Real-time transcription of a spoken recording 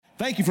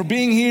Thank you for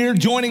being here,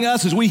 joining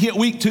us as we hit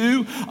week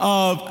 2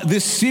 of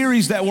this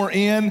series that we're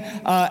in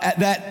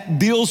that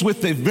deals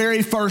with the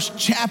very first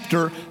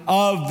chapter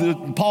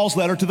of Paul's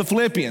letter to the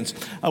Philippians.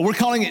 We're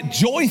calling it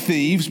Joy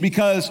Thieves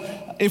because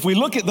if we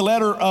look at the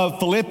letter of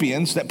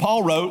Philippians that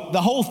Paul wrote,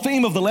 the whole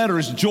theme of the letter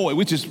is joy,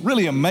 which is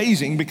really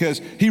amazing because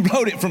he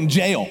wrote it from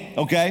jail,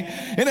 okay?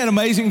 Isn't it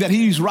amazing that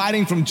he's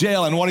writing from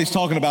jail and what he's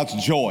talking about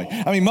is joy?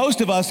 I mean,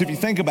 most of us, if you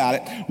think about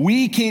it,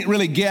 we can't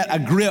really get a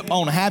grip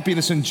on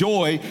happiness and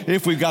joy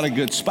if we've got a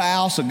good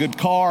spouse, a good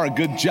car, a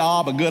good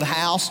job, a good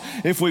house,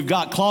 if we've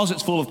got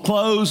closets full of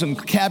clothes and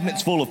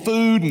cabinets full of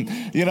food and,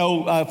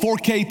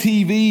 4K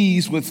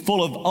TVs with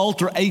full of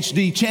ultra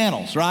HD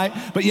channels, right?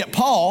 But yet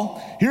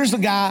Paul, here's the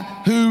guy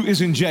who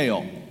is in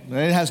jail. He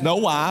has no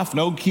wife,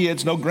 no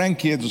kids, no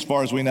grandkids as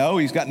far as we know.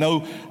 He's got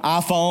no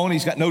iPhone.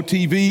 He's got no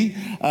TV.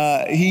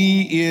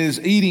 He is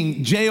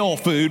eating jail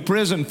food,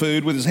 prison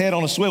food, with his head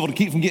on a swivel to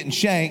keep from getting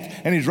shanked,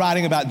 and he's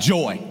writing about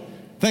joy.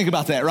 Think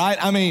about that, right?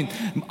 I mean,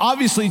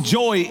 obviously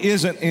joy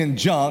isn't in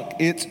junk,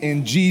 it's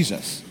in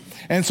Jesus.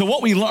 And so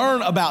what we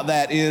learn about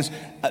that is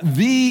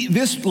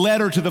this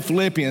letter to the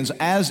Philippians,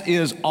 as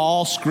is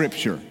all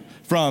Scripture,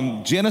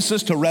 from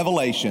Genesis to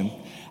Revelation,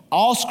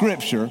 all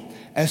Scripture,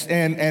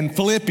 and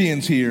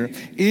Philippians here,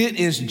 it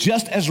is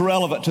just as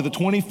relevant to the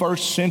 21st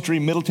century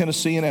Middle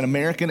Tennessean and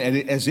American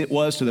as it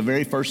was to the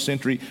very first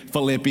century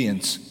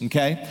Philippians,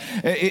 okay?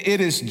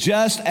 It is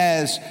just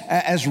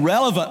as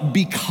relevant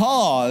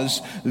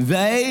because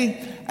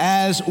they,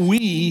 as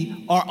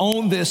we, are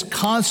on this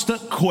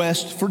constant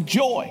quest for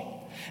joy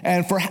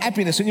and for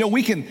happiness. And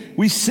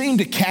we seem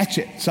to catch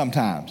it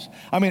sometimes.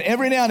 I mean,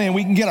 every now and then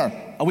we can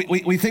get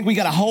we think we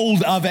got a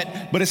hold of it,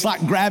 but it's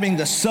like grabbing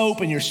the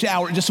soap in your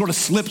shower. It just sort of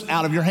slips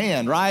out of your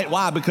hand, right?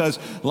 Why? Because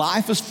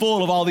life is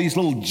full of all these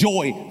little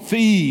joy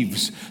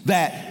thieves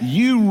that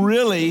you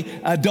really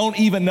don't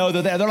even know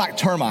they're there. They're like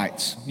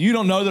termites. You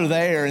don't know they're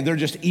there, and they're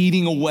just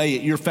eating away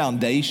at your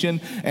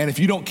foundation. And if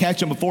you don't catch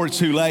them before it's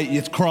too late,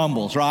 it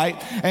crumbles, right?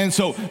 And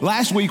so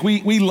last week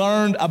we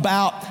learned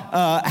about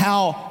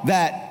how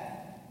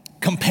that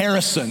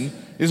comparison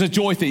is a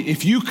joy thief.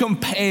 If you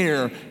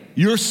compare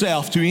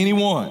yourself to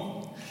anyone,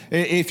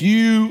 if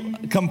you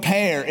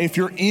compare, if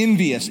you're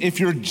envious,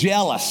 if you're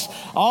jealous,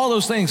 all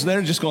those things,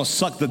 they're just going to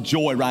suck the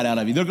joy right out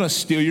of you. They're going to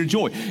steal your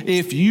joy.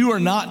 If you are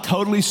not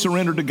totally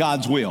surrendered to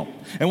God's will.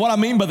 And what I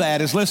mean by that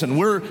is,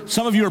 listen,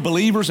 some of you are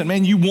believers, and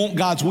man, you want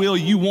God's will,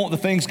 you want the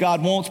things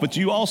God wants, but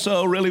you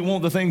also really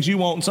want the things you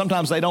want, and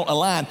sometimes they don't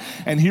align.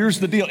 And here's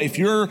the deal.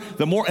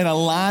 The more in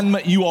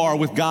alignment you are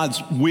with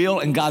God's will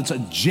and God's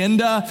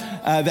agenda,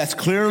 that's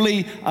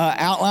clearly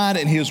outlined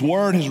in His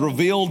Word, His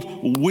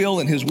revealed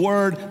will in His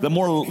Word, the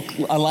more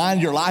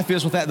aligned your life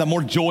is with that, the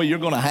more joy you're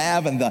going to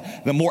have, and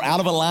the more out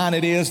of a line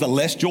it is, the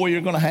less joy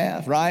you're going to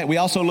have, right? We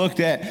also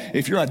looked at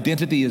if your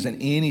identity isn't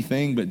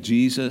anything but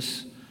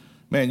Jesus,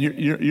 man,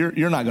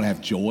 you're not going to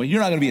have joy.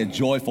 You're not going to be a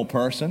joyful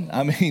person.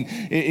 I mean,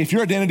 if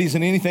your identity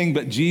isn't anything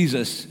but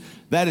Jesus,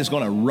 that is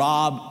going to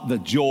rob the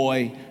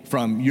joy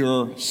from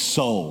your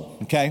soul,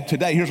 okay?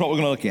 Today, here's what we're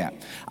going to look at.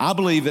 I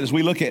believe that as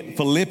we look at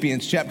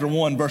Philippians chapter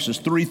 1, verses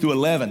 3 through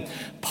 11,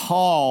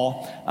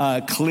 Paul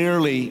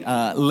clearly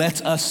lets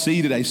us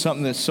see today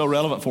something that's so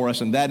relevant for us,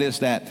 and that is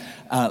that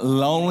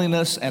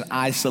loneliness and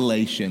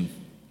isolation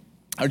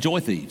are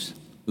joy thieves.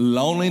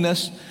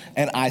 Loneliness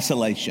and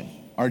isolation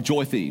are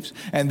joy thieves.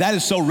 And that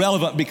is so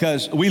relevant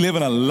because we live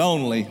in a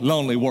lonely,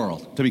 lonely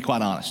world, to be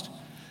quite honest.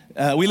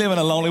 We live in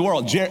a lonely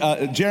world.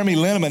 Jeremy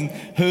Linneman,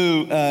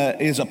 who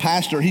is a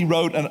pastor, he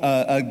wrote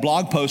a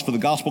blog post for the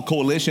Gospel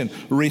Coalition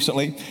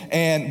recently,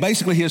 and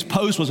basically his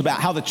post was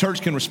about how the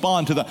church can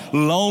respond to the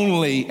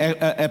lonely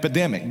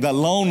epidemic,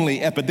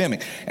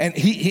 And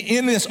he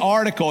in this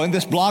article, in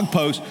this blog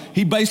post,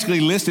 he basically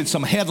listed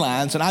some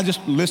headlines, and I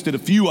just listed a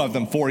few of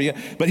them for you,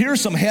 but here are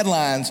some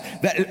headlines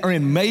that are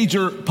in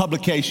major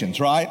publications,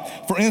 right?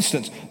 For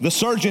instance, the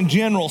Surgeon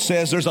General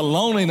says there's a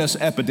loneliness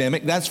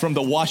epidemic. That's from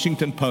the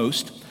Washington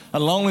Post. A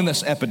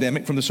loneliness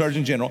epidemic from the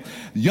Surgeon General.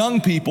 Young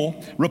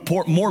people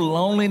report more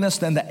loneliness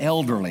than the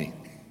elderly.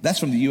 That's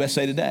from the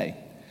USA Today.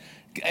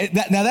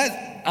 Now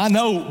that, I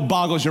know,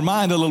 boggles your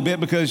mind a little bit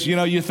because,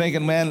 you're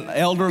thinking, man,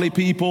 elderly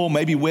people,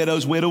 maybe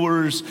widows,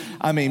 widowers.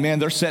 I mean, man,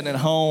 they're sitting at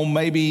home,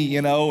 maybe,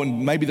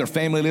 and maybe their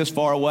family lives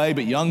far away.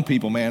 But young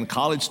people, man,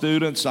 college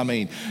students,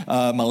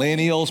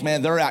 millennials,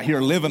 man, they're out here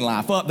living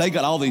life up. They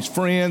got all these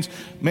friends.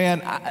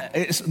 Man,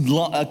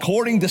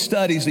 according to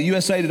studies, the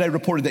USA Today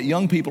reported that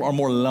young people are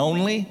more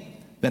lonely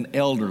than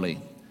elderly.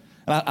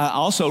 I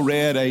also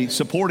read a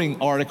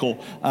supporting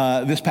article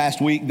this past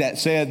week that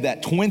said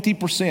that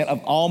 20%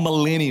 of all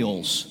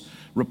millennials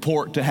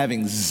report to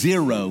having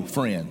zero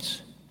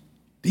friends.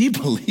 Do you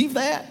believe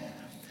that?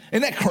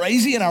 Isn't that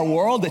crazy in our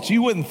world that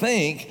you wouldn't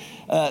think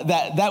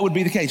that would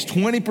be the case?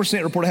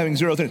 20% report having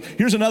zero friends.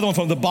 Here's another one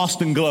from the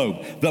Boston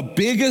Globe. The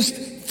biggest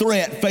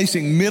threat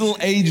facing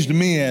middle-aged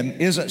men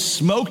isn't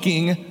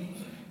smoking,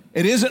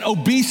 it isn't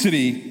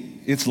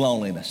obesity, it's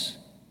loneliness.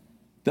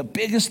 The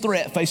biggest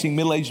threat facing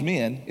middle-aged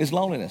men is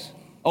loneliness,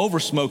 over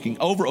smoking,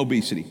 over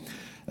obesity.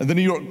 The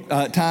New York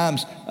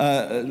Times,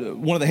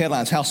 one of the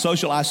headlines, how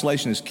social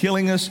isolation is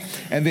killing us.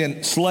 And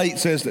then Slate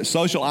says that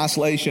social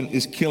isolation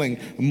is killing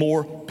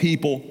more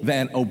people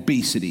than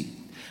obesity.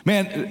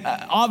 Man,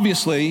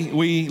 obviously,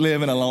 we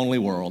live in a lonely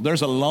world.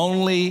 There's a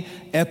lonely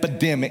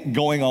epidemic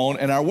going on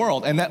in our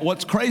world. And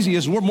what's crazy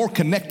is we're more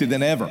connected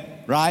than ever,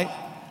 right?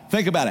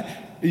 Think about it.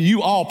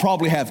 You all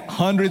probably have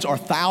hundreds or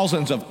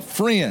thousands of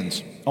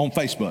friends on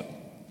Facebook,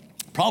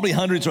 probably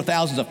hundreds or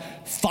thousands of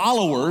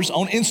followers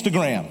on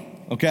Instagram.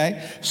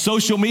 Okay?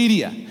 Social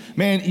media.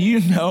 Man, you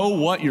know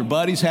what your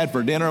buddies had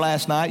for dinner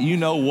last night. You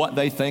know what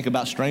they think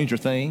about Stranger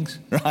Things,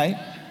 right?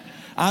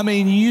 I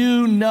mean,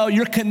 you know,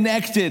 you're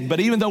connected, but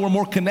even though we're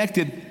more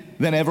connected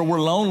than ever,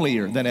 we're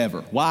lonelier than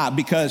ever. Why?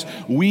 Because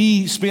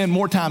we spend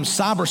more time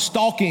cyber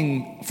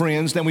stalking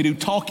friends than we do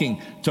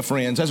talking to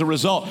friends. As a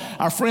result,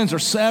 our friends are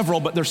several,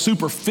 but they're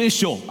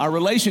superficial. Our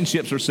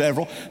relationships are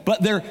several,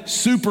 but they're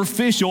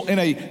superficial in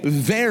a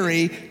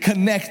very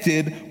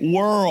connected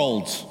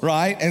world,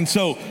 right? And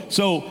so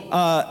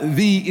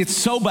it's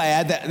so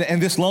bad that,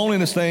 and this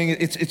loneliness thing,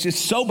 it's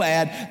just so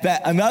bad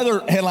that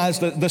another headline,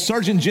 the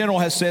Surgeon General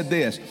has said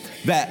this,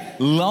 that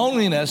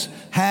loneliness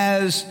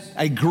has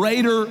a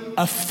greater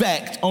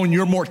effect on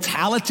your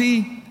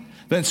mortality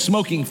than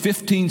smoking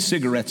 15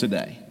 cigarettes a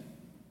day.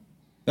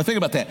 Now think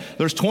about that.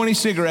 There's 20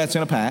 cigarettes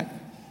in a pack.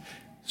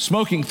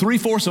 Smoking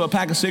 3/4 of a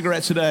pack of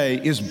cigarettes a day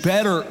is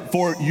better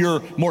for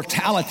your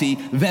mortality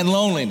than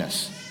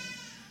loneliness.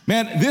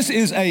 Man, this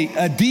is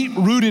a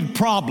deep-rooted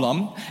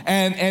problem,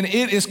 and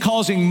it is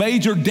causing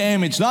major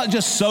damage, not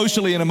just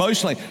socially and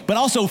emotionally, but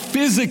also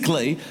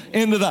physically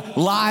into the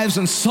lives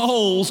and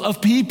souls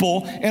of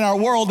people in our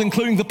world,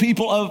 including the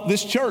people of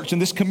this church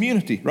and this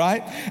community,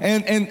 right?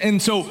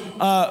 And so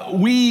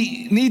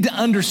we need to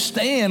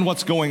understand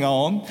what's going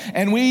on,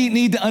 and we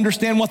need to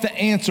understand what the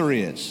answer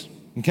is.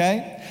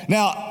 Okay?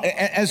 Now,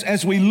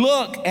 as we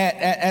look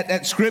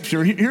at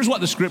Scripture, here's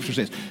what the Scripture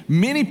says.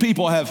 Many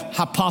people have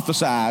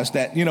hypothesized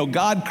that,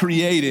 God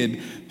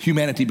created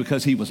humanity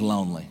because he was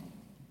lonely.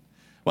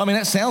 Well, I mean,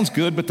 that sounds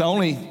good, but the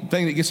only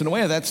thing that gets in the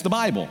way of that's the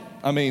Bible.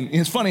 I mean,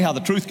 it's funny how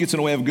the truth gets in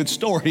the way of a good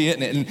story,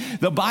 isn't it? And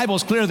the Bible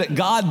is clear that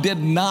God did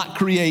not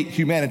create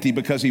humanity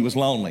because he was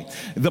lonely.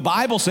 The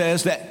Bible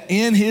says that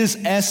in his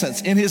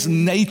essence, in his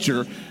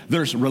nature,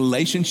 there's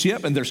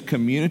relationship and there's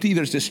community.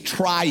 There's this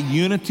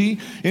triunity.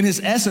 In his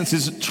essence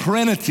is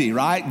Trinity,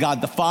 right? God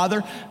the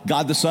Father,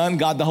 God the Son,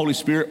 God the Holy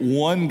Spirit,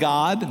 one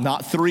God,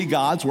 not three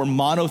gods. We're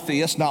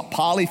monotheists, not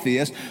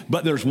polytheists,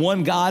 but there's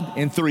one God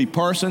in three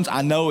persons.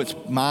 I know it's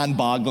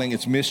mind-boggling,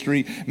 it's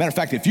mystery. Matter of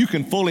fact, if you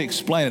can fully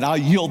explain it, I'll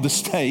yield the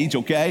stage,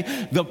 okay?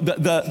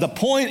 The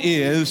point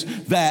is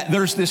that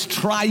there's this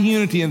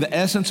triunity in the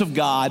essence of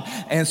God,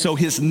 and so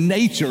his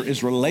nature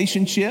is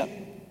relationship.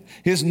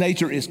 His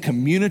nature is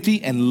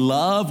community and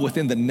love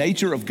within the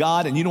nature of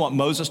God. And you know what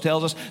Moses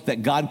tells us?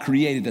 That God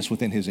created us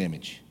within his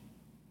image.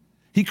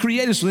 He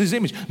created us with his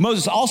image.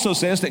 Moses also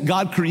says that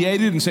God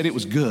created and said it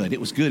was good,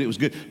 it was good, it was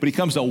good. But he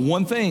comes to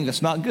one thing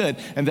that's not good,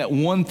 and that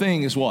one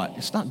thing is what?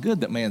 It's not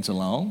good that man's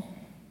alone.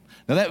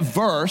 Now that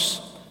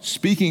verse,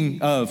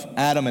 speaking of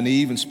Adam and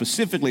Eve and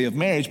specifically of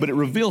marriage, but it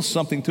reveals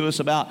something to us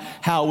about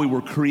how we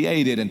were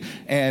created.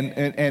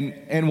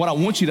 And what I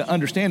want you to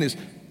understand is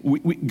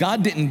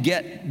God didn't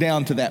get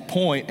down to that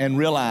point and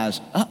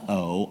realize,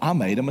 I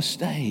made a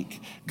mistake.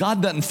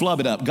 God doesn't flub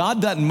it up.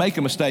 God doesn't make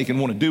a mistake and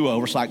want to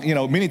do-over. It's like,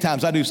 many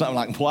times I do something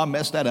like, I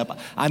messed that up.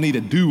 I need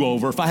a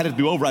do-over. If I had a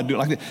do-over, I'd do it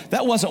like that.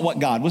 That wasn't what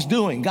God was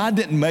doing. God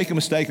didn't make a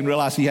mistake and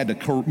realize he had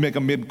to make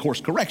a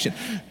mid-course correction.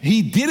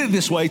 He did it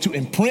this way to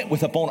imprint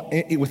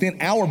within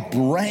our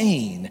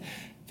brain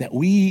that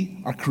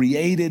we are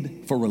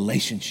created for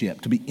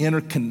relationship, to be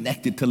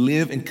interconnected, to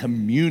live in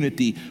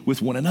community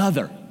with one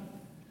another.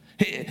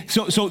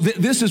 So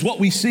this is what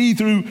we see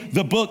through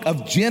the book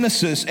of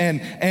Genesis,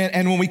 and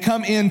when we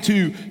come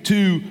into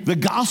the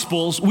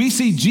Gospels, we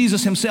see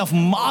Jesus himself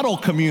model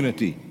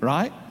community,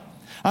 right?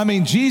 I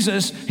mean,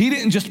 Jesus, he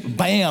didn't just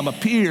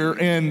appear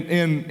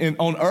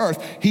on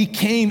earth. He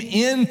came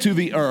into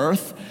the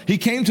earth. He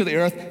came to the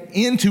earth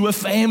into a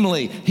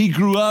family. He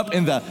grew up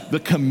in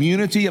the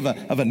community of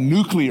a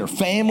nuclear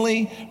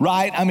family,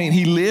 right? I mean,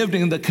 he lived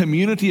in the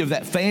community of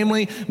that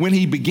family. When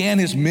he began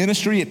his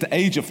ministry at the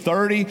age of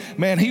 30,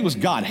 man, he was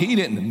God. He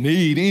didn't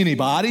need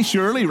anybody,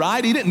 surely,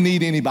 right? He didn't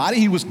need anybody.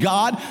 He was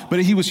God, but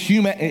he was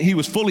human. He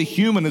was fully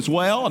human as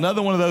well.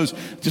 Another one of those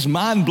just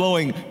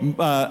mind-blowing,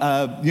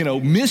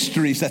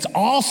 mysteries that's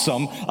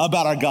awesome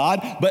about our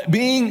God. But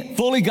being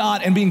fully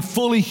God and being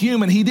fully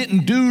human, he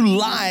didn't do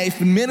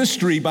life and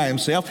ministry by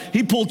himself.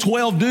 He pulled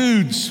 12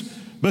 dudes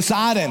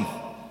beside him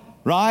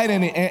right?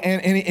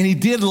 And he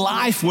did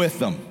life with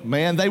them,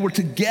 man. They were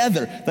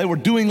together. They were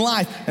doing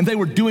life, and they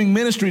were doing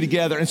ministry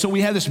together. And so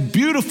we have this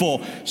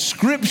beautiful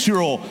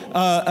scriptural,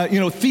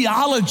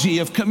 theology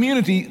of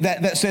community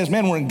that says,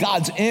 man, we're in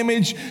God's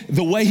image.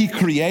 The way he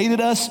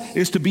created us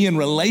is to be in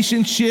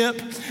relationship.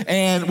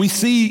 And we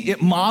see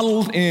it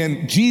modeled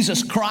in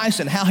Jesus Christ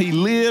and how he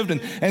lived.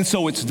 And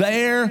so it's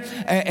there,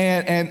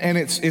 and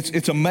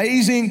it's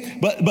amazing.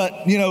 But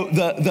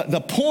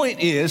the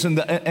point is,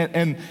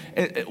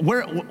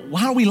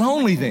 why are we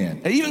lonely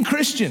then? Even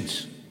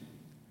Christians.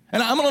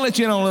 And I'm going to let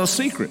you in on a little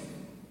secret.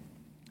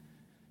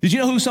 Did you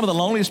know who some of the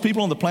loneliest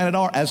people on the planet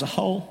are as a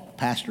whole?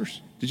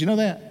 Pastors. Did you know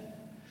that?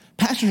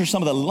 Pastors are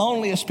some of the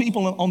loneliest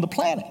people on the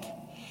planet.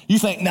 You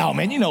think, no,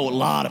 man, you know a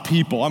lot of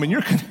people. I mean,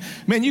 you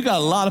got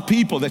a lot of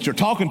people that you're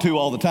talking to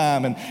all the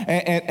time. And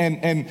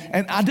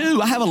I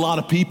do. I have a lot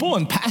of people,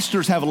 and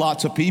pastors have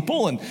lots of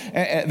people and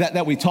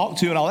that we talk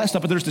to and all that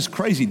stuff. But there's this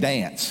crazy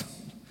dance,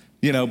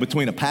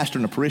 between a pastor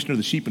and a parishioner,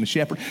 the sheep and the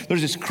shepherd. There's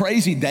this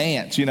crazy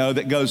dance,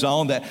 that goes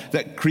on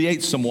that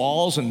creates some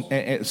walls.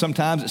 And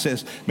sometimes it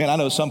says, man, I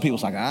know some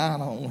people's like, I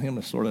don't want him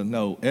to sort of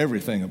know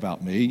everything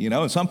about me,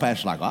 And some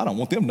pastors are like, I don't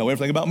want them to know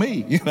everything about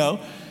me,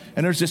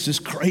 And there's just this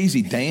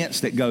crazy dance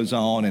that goes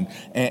on and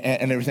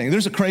everything.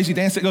 There's a crazy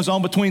dance that goes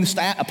on between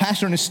a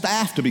pastor and his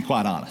staff, to be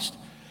quite honest.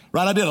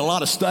 Right, I did a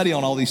lot of study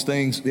on all these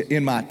things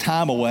in my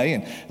time away,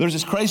 and there's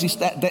this crazy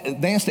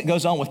dance that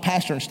goes on with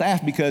pastor and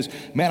staff because,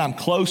 man, I'm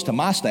close to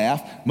my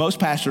staff. Most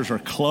pastors are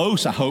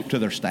close, I hope, to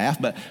their staff,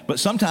 but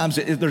sometimes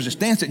there's this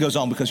dance that goes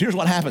on because here's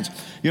what happens.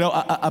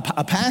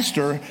 A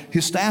pastor,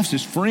 his staff's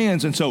his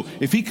friends, and so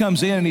if he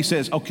comes in and he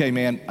says, okay,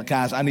 man,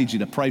 guys, I need you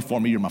to pray for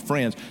me, you're my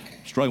friends,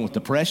 struggling with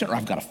depression, or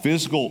I've got a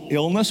physical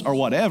illness or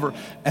whatever,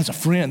 as a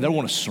friend, they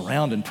want to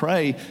surround and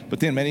pray,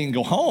 but then maybe he can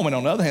go home, and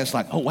on the other hand, it's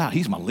like, oh, wow,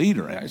 he's my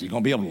leader. Is he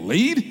going to be able to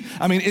lead?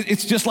 I mean,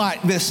 it's just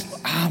like this,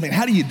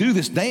 how do you do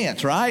this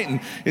dance, right? And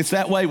it's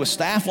that way with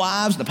staff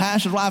wives, the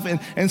pastor's wife,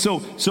 and so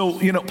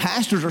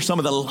pastors are some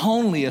of the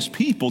loneliest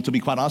people, to be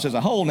quite honest, as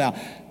a whole. Now,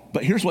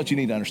 but here's what you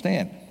need to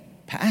understand.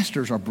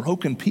 Pastors are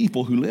broken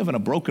people who live in a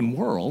broken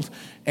world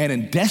and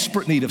in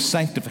desperate need of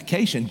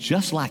sanctification,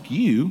 just like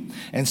you.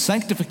 And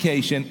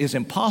sanctification is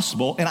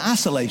impossible in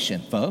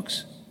isolation,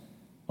 folks.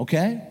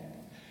 Okay?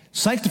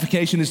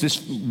 Sanctification is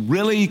this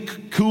really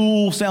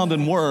cool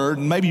sounding word,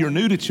 and maybe you're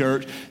new to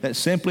church, that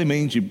simply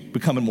means you're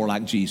becoming more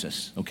like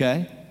Jesus,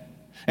 okay?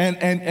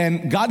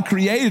 And God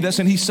created us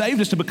and he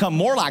saved us to become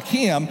more like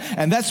him,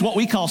 and that's what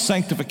we call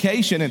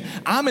sanctification. And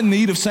I'm in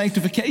need of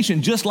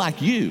sanctification just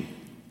like you.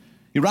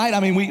 You're right? I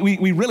mean,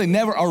 we really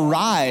never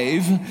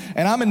arrive,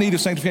 and I'm in need of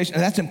sanctification,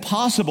 and that's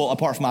impossible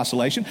apart from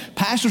isolation.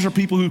 Pastors are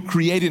people who are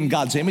created in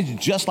God's image,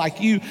 just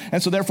like you,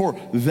 and so therefore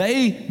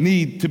they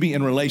need to be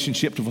in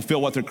relationship to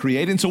fulfill what they're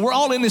created. And so we're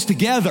all in this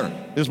together,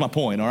 is my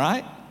point, all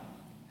right?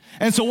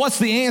 And so what's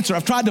the answer?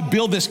 I've tried to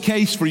build this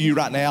case for you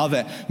right now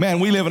that, man,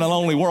 we live in a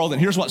lonely world,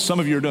 and here's what some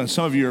of you are doing.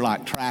 Some of you are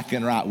like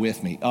tracking right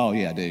with me. Oh,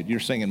 yeah, dude,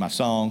 you're singing my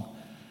song.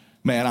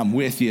 Man, I'm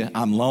with you.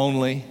 I'm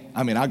lonely.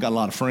 I mean, I've got a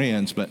lot of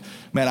friends, but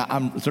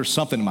man, there's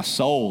something in my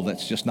soul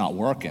that's just not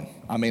working.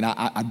 I mean,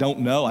 I don't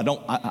know. I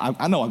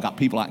know I've got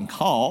people I can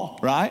call,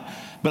 right?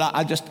 But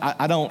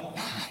I don't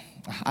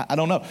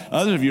know.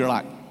 Others of you are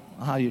like,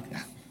 how you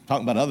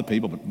talking about other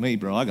people? But me,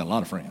 bro, I got a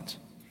lot of friends,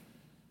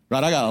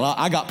 right?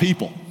 I got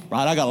people,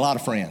 right? I got a lot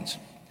of friends.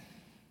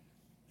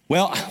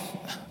 Well,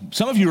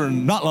 some of you are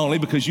not lonely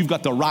because you've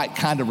got the right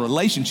kind of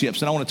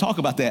relationships, and I want to talk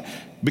about that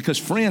because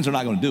friends are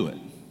not going to do it.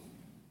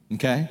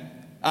 Okay?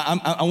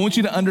 I want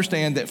you to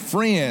understand that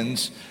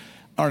friends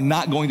are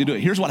not going to do it.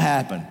 Here's what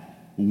happened.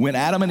 When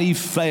Adam and Eve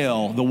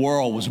fell, the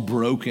world was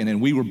broken, and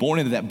we were born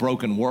into that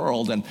broken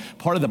world. And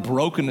part of the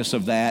brokenness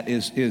of that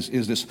is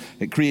this,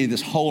 it created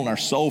this hole in our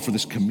soul for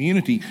this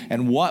community.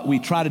 And what we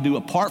try to do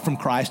apart from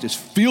Christ is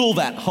fill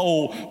that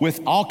hole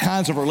with all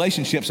kinds of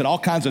relationships at all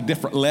kinds of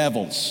different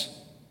levels.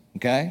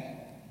 Okay?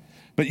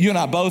 But you and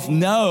I both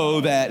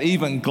know that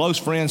even close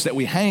friends that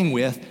we hang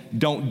with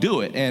don't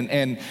do it.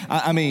 And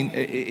I mean,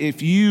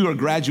 if you've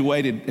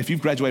graduated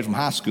from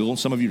high school,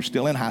 some of you are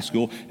still in high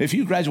school, if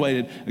you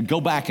graduated, go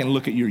back and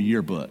look at your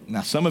yearbook.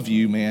 Now, some of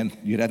you, man,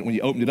 when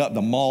you opened it up,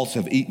 the moths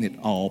have eaten it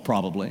all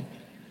probably.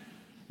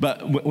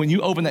 But when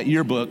you open that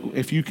yearbook,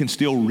 if you can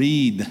still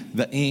read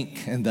the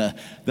ink and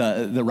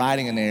the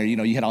writing in there,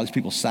 you had all these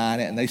people sign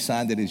it, and they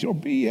signed it as your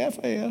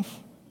BFF.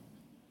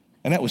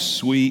 And that was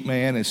sweet,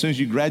 man. As soon as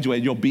you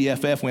graduated, your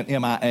BFF went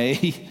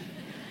MIA,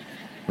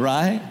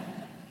 right?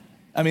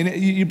 I mean,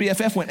 your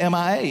BFF went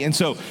MIA. And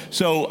so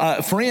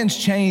friends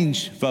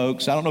change,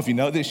 folks. I don't know if you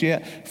know this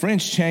yet.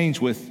 Friends change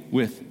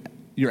with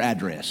your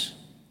address.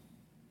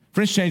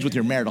 Friends change with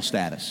your marital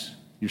status.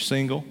 You're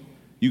single.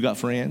 You got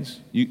friends.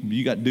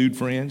 You got dude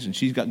friends, and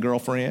she's got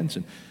girlfriends.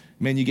 And,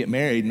 man, you get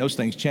married, and those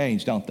things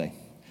change, don't they?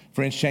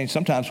 Friends change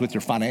sometimes with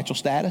your financial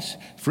status.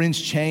 Friends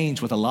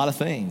change with a lot of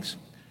things.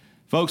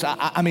 Folks,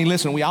 I mean,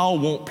 listen, we all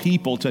want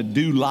people to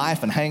do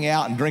life and hang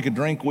out and drink a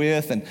drink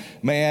with, and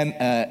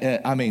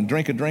man,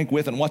 drink a drink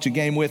with and watch a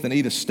game with and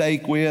eat a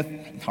steak with,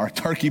 or a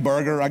turkey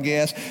burger, I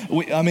guess.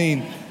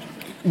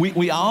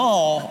 We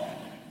all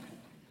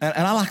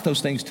And I like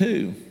those things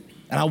too.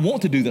 And I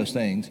want to do those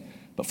things,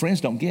 but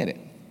friends don't get it.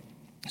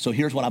 So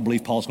here's what I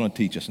believe Paul's going to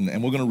teach us,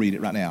 and we're going to read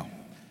it right now.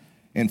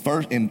 In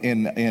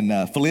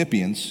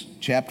Philippians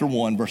chapter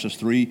 1, verses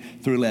 3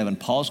 through 11,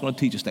 Paul's going to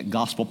teach us that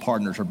gospel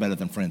partners are better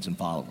than friends and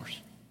followers.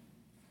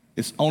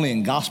 It's only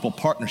in gospel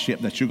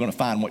partnership that you're going to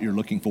find what you're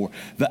looking for.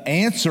 The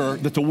answer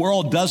that the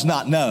world does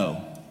not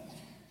know,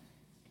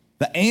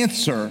 the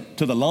answer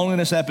to the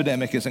loneliness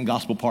epidemic is in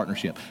gospel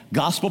partnership.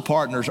 Gospel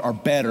partners are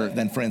better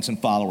than friends and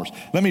followers.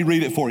 Let me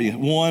read it for you.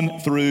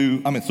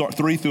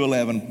 3 through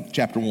 11,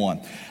 chapter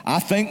 1. I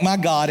thank my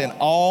God in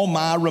all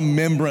my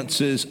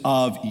remembrances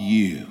of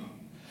you,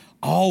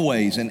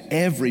 always in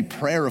every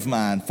prayer of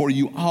mine for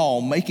you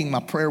all, making my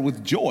prayer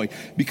with joy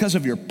because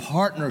of your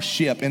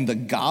partnership in the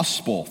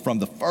gospel from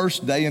the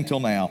first day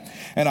until now.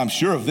 And I'm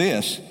sure of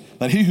this,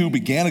 that he who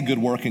began a good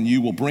work in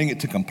you will bring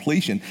it to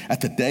completion at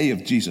the day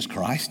of Jesus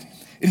Christ.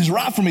 It is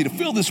right for me to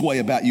feel this way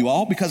about you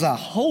all because I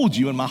hold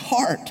you in my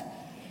heart.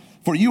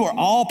 For you are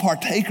all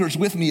partakers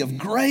with me of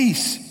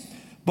grace,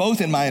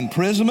 both in my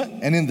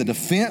imprisonment and in the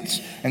defense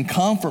and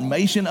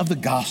confirmation of the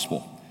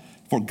gospel.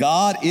 For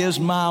God is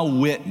my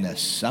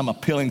witness. I'm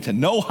appealing to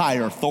no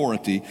higher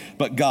authority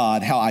but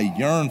God, how I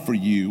yearn for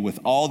you with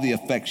all the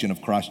affection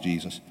of Christ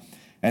Jesus.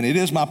 And it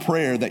is my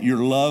prayer that your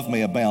love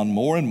may abound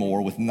more and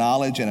more with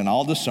knowledge and in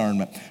all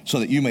discernment, so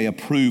that you may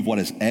approve what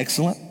is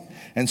excellent,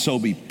 and so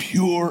be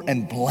pure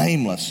and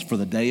blameless for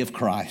the day of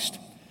Christ,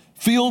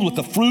 filled with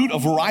the fruit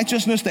of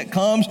righteousness that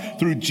comes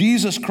through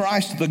Jesus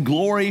Christ to the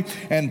glory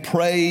and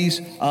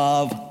praise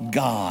of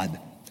God.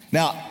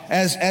 Now,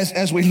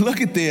 as we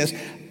look at this,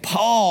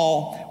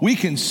 Paul, we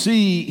can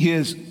see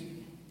his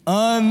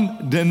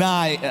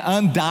undying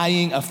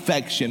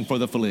affection for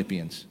the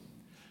Philippians.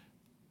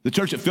 The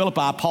church at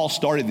Philippi, Paul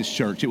started this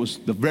church. It was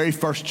the very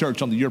first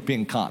church on the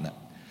European continent.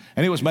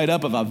 And it was made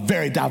up of a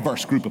very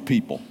diverse group of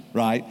people,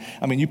 right?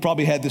 I mean, you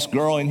probably had this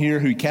girl in here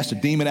who he cast a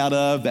demon out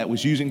of that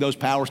was using those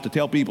powers to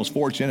tell people's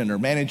fortune, and her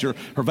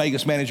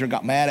Vegas manager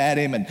got mad at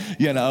him and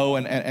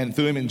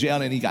threw him in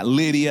jail. And he got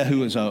Lydia,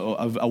 who is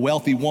a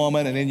wealthy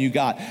woman, and then you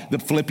got the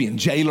Philippian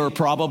jailer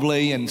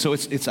probably. And so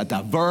it's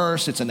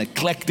an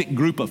eclectic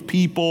group of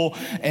people,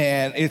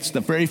 and it's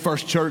the very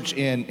first church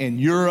in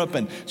Europe.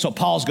 And so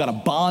Paul's got a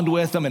bond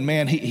with them, and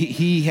man,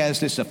 he has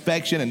this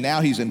affection, and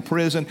now he's in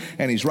prison,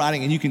 and he's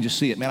writing, and you can just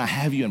see it, man, I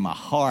have you in my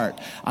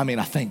heart. I mean,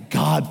 I thank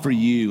God for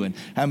you. And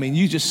I mean,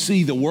 you just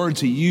see the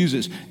words he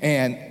uses,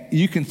 and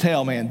you can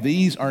tell, man,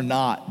 these are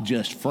not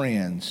just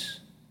friends.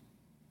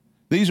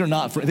 These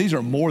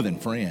are more than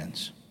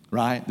friends,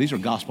 right? These are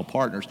gospel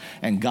partners,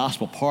 and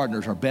gospel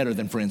partners are better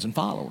than friends and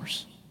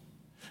followers.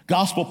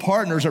 Gospel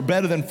partners are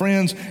better than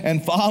friends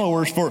and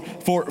followers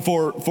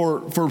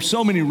for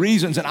so many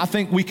reasons, and I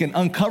think we can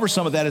uncover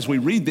some of that as we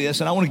read this,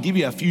 and I want to give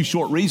you a few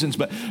short reasons,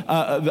 and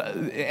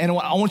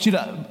I want you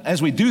to,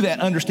 as we do that,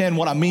 understand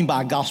what I mean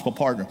by a gospel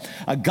partner.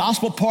 A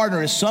gospel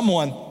partner is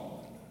someone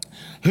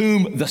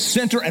whom the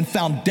center and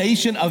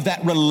foundation of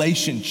that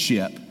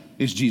relationship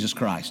is Jesus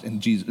Christ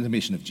and the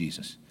mission of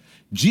Jesus.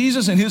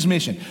 Jesus and his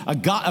mission.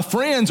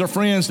 Friends are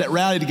friends that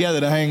rally together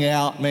to hang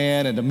out,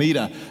 man, and to meet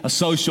a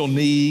social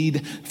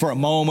need for a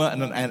moment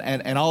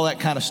and all that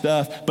kind of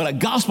stuff. But a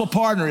gospel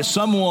partner is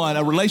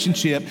a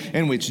relationship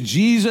in which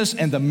Jesus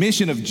and the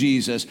mission of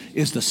Jesus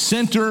is the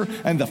center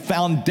and the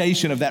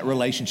foundation of that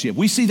relationship.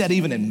 We see that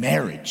even in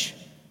marriage,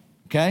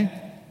 okay?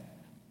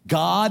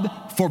 God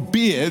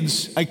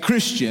forbids a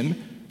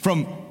Christian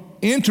from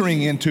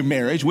entering into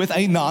marriage with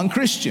a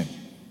non-Christian.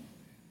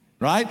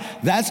 Right?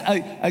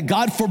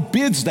 God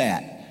forbids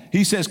that.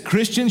 He says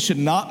Christians should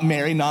not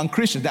marry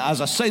non-Christians. Now,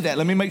 as I say that,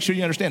 let me make sure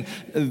you understand.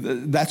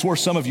 That's where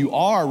some of you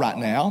are right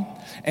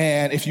now.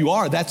 And if you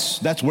are,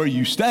 that's where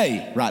you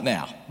stay right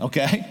now,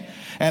 okay?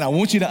 And I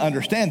want you to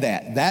understand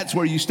that. That's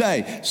where you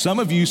stay. Some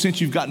of you, since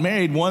you've got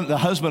married, the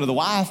husband or the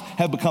wife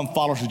have become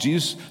followers of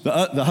Jesus.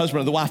 The husband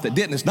or the wife that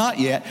didn't is not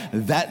yet.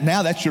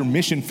 Now that's your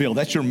mission field.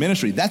 That's your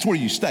ministry. That's where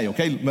you stay,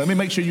 okay? Let me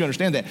make sure you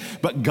understand that.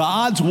 But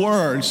God's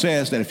word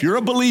says that if you're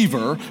a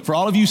believer, for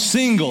all of you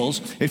singles,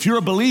 if you're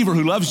a believer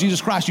who loves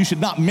Jesus Christ, you should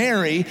not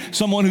marry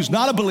someone who's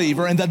not a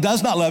believer and that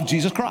does not love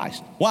Jesus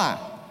Christ. Why?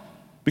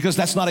 Because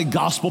that's not a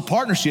gospel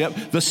partnership.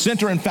 The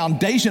center and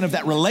foundation of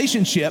that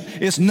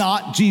relationship is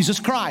not Jesus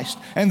Christ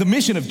and the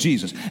mission of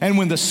Jesus. And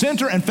when the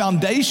center and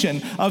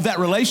foundation of that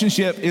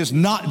relationship is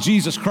not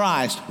Jesus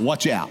Christ,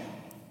 watch out.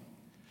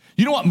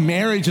 You know what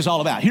marriage is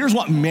all about? Here's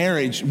what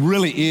marriage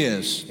really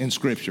is in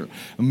Scripture.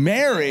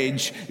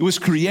 Marriage was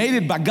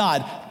created by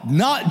God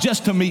not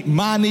just to meet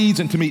my needs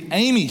and to meet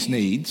Amy's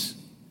needs,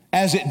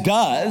 as it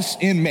does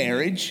in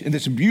marriage, and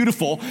it's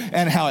beautiful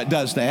and how it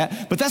does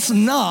that, but that's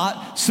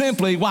not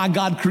simply why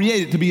God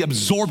created to be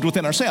absorbed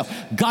within ourselves.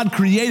 God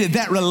created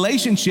that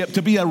relationship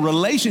to be a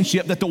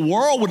relationship that the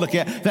world would look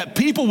at, that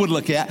people would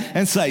look at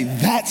and say,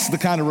 that's the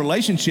kind of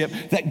relationship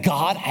that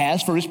God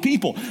has for his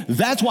people.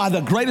 That's why the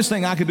greatest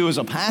thing I could do as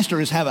a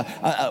pastor is have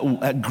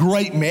a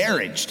great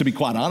marriage, to be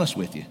quite honest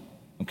with you.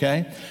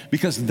 okay?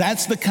 Because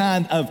that's the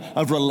kind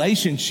of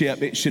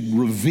relationship it should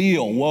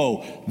reveal.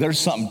 Whoa, there's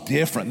something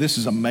different. This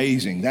is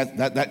amazing,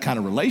 that kind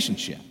of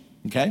relationship,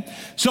 okay?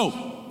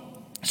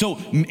 So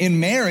in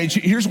marriage,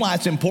 here's why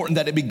it's important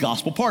that it be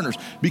gospel partners.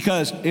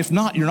 Because if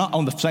not, you're not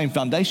on the same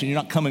foundation. You're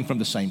not coming from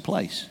the same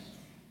place.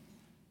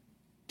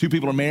 Two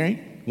people are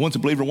married. One's a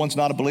believer, one's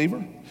not a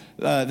believer.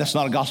 That's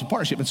not a gospel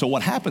partnership. And so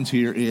what happens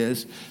here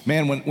is,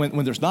 man,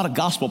 when there's not a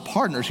gospel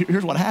partners,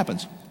 here's what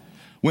happens.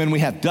 When we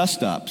have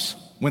dust-ups,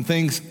 when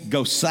things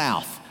go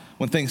south,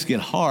 when things get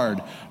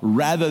hard,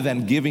 rather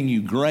than giving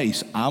you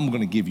grace, I'm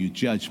going to give you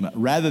judgment.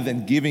 Rather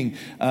than giving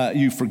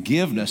you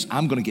forgiveness,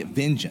 I'm going to get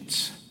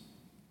vengeance.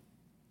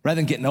 Rather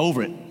than getting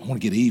over it, I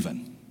want to get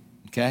even,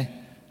 okay?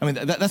 I mean,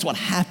 that's what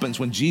happens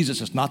when Jesus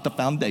is not the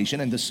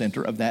foundation and the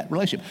center of that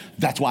relationship.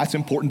 That's why it's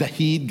important to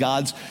heed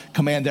God's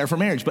command there for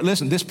marriage. But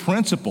listen, this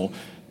principle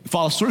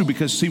follows through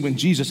because, see, when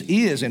Jesus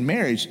is in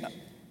marriage,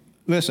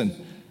 listen,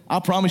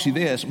 I'll promise you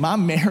this, my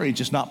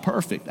marriage is not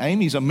perfect.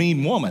 Amy's a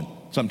mean woman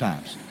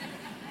sometimes,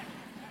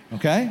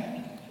 okay?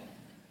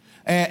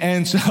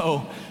 And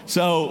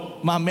so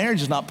my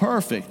marriage is not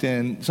perfect,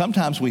 and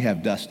sometimes we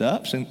have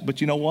dust-ups,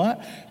 but you know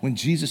what? When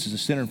Jesus is the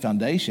center and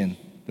foundation,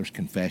 there's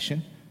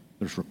confession,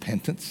 there's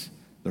repentance,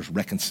 there's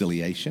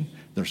reconciliation,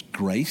 there's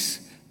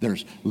grace,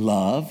 there's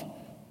love,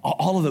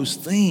 all of those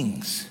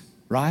things,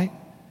 right,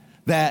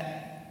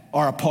 that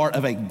are a part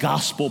of a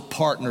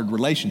gospel-partnered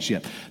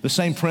relationship. The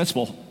same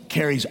principle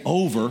carries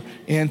over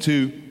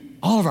into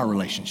all of our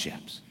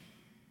relationships,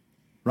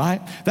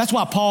 right? That's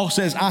why Paul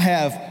says, I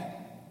have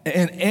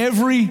in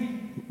every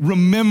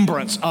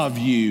remembrance of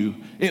you,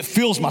 it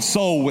fills my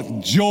soul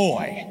with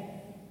joy,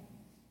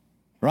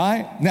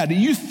 right? Now, do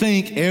you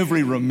think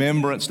every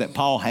remembrance that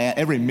Paul had,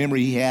 every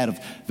memory he had of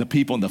the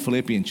people in the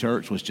Philippian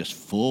church was just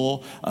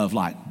full of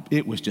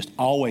it was just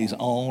always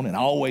on and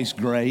always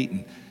great?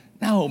 And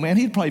no, man,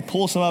 he'd probably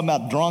pull some of them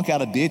out drunk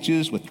out of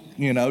ditches with,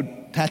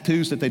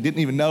 tattoos that they didn't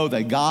even know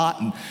they got.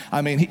 And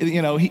I mean,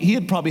 he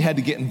had probably had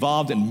to get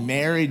involved in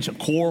marriage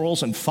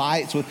quarrels and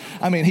fights with,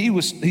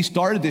 he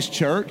started this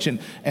church and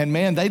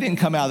man, they didn't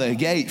come out of the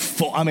gate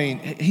full. I mean,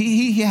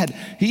 he had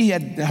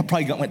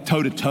probably went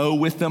toe to toe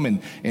with them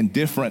in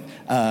different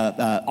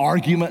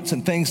arguments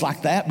and things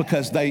like that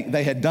because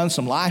they had done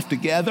some life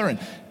together.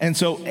 And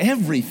so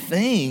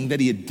everything that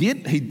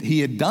he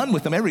had done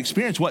with them, every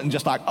experience wasn't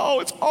just like, oh,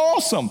 it's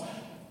awesome.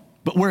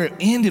 But where it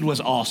ended was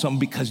awesome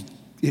because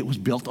it was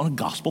built on a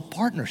gospel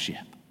partnership.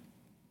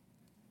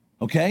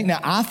 Okay? Now,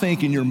 I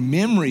think in your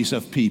memories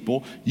of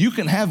people, you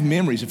can have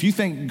memories. If you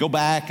go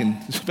back and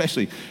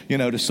especially,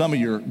 to some of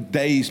your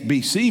days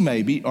BC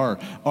maybe, or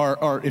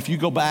if you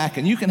go back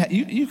and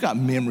you've got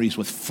memories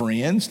with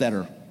friends that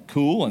are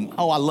cool and,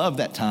 oh, I love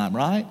that time,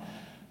 right?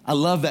 I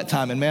love that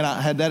time. And man,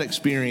 I had that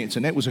experience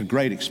and it was a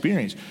great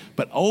experience.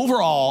 But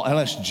overall,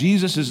 unless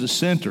Jesus is the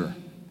center,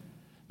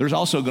 there's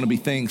also going to be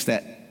things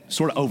that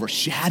sort of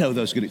overshadow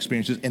those good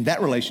experiences in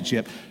that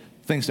relationship,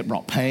 things that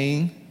brought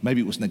pain, maybe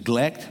it was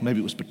neglect, maybe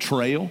it was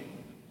betrayal.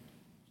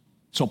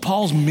 So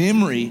Paul's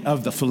memory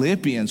of the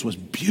Philippians was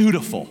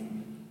beautiful,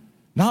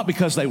 not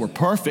because they were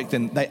perfect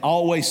and they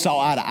always saw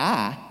eye to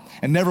eye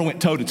and never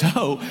went toe to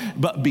toe,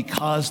 but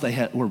because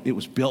it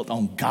was built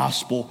on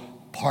gospel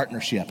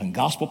partnership. And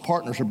gospel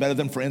partners are better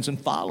than friends and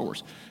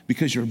followers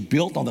because you're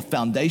built on the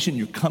foundation,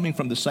 you're coming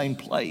from the same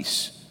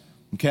place,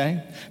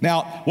 okay?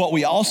 Now, what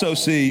we also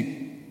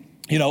see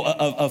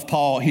of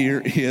Paul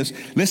here is,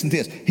 listen to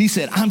this. He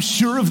said, I'm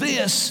sure of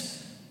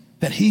this,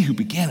 that he who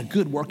began a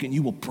good work in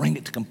you will bring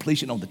it to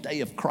completion on the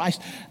day of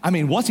Christ. I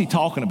mean, what's he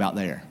talking about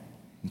there?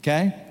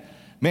 Okay?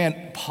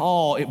 Man,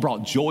 Paul, it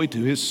brought joy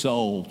to his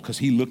soul because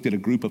he looked at a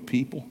group of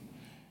people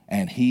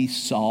and he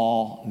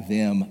saw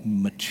them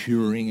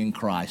maturing in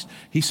Christ.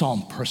 He saw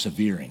them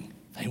persevering.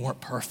 They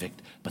weren't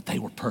perfect, but they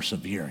were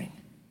persevering.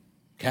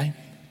 Okay?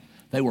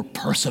 They were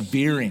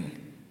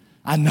persevering.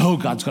 I know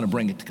God's going to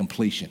bring it to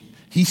completion.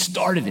 He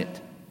started it.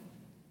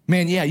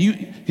 Man, yeah,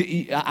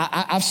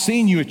 I've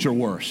seen you at your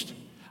worst.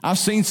 I've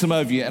seen some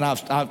of you, and I've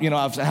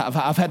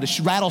had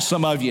to rattle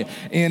some of you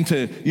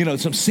into,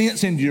 some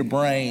sense into your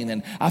brain,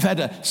 and I've had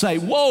to say,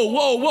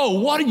 whoa,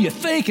 what are you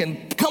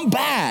thinking? Come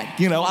back.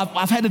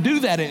 I've had to do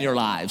that in your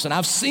lives, and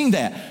I've seen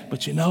that.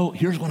 But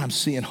here's what I'm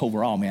seeing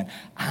overall, man.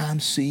 I'm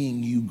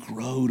seeing you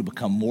grow to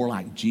become more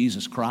like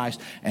Jesus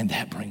Christ, and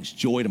that brings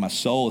joy to my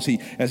soul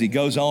as he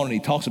goes on and he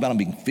talks about them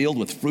being filled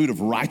with fruit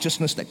of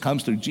righteousness that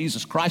comes through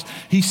Jesus Christ.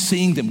 He's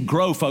seeing them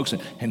grow, folks.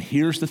 And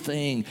here's the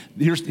thing.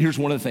 Here's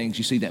one of the things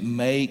you see that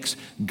makes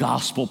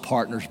gospel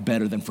partners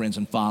better than friends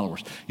and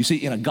followers. You see,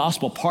 in a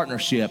gospel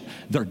partnership,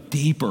 they're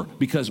deeper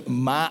because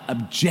my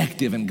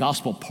objective in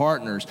gospel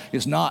partners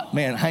is not,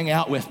 man, hang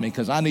out with me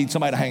because I need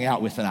somebody to hang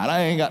out with tonight.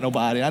 I ain't got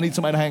nobody. I need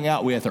somebody to hang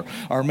out with,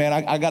 or man,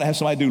 I got to have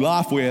somebody to do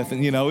life with.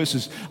 And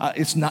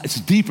it's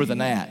deeper than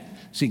that.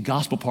 See,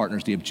 gospel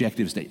partners, the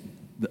objective is that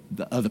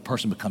the other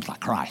person becomes like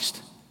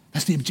Christ.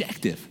 That's the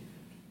objective.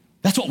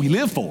 That's what we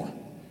live for.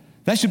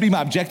 That should be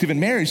my objective in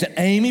marriage, that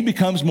Amy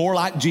becomes more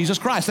like Jesus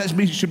Christ.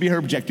 Should be her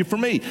objective for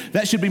me.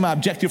 That should be my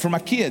objective for my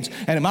kids.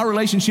 And in my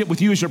relationship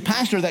with you as your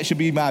pastor, that should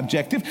be my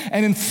objective.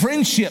 And in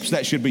friendships,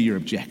 that should be your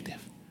objective.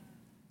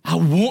 I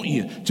want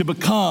you to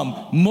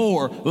become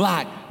more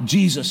like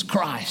Jesus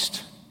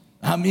Christ.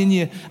 I'm in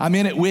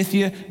it with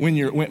you when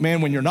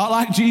you're not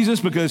like Jesus,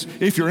 because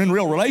if you're in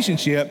real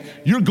relationship,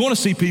 you're going to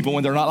see people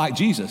when they're not like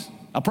Jesus.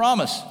 I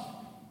promise.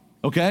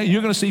 Okay,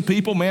 you're going to see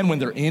people, man, when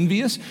they're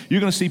envious. You're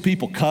going to see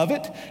people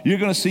covet. You're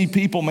going to see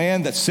people,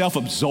 man, that's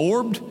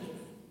self-absorbed.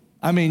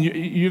 I mean,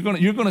 you're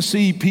going to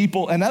see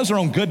people, and those are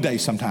on good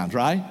days sometimes,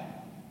 right?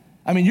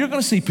 I mean, you're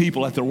going to see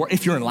people at their work.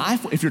 If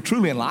you're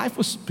truly in life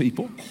with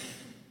people,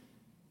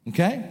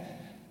 okay?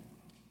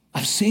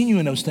 I've seen you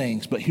in those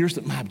things, but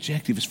my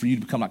objective is for you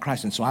to become like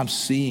Christ. And so I'm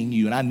seeing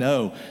you, and I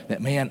know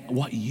that, man,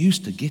 what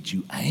used to get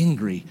you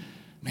angry,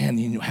 man,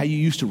 you know, how you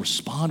used to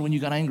respond when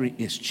you got angry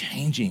is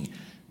changing.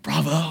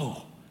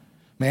 Bravo.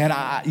 Man,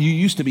 you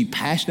used to be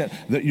passionate.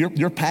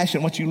 Your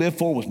passion, what you lived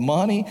for was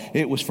money.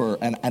 It was for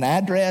an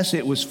address.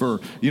 It was for,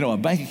 a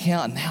bank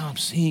account. And now I'm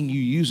seeing you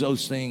use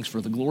those things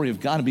for the glory of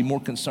God and be more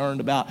concerned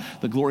about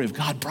the glory of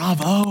God.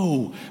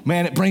 Bravo.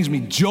 Man, it brings me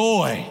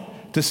joy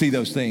to see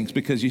those things,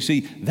 because you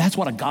see, that's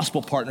what a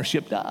gospel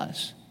partnership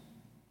does.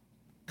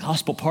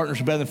 Gospel partners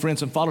are better than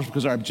friends and followers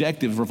because our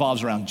objective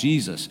revolves around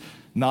Jesus,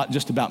 not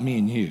just about me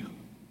and you.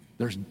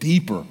 There's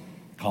deeper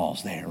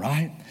calls there,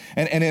 right?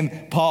 And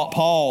then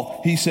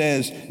Paul, he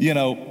says,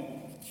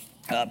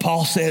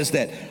 Paul says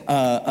that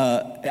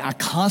I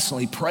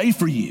constantly pray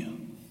for you.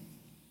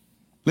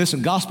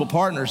 Listen, gospel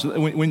partners,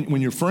 when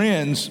you're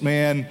friends,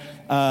 man,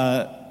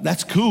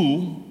 that's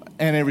cool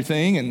and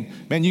everything, and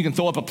man, you can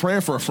throw up a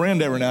prayer for a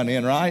friend every now and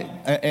then, right?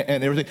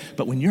 And everything.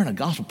 But when you're in a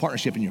gospel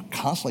partnership and you're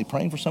constantly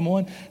praying for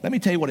someone, let me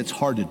tell you what it's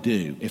hard to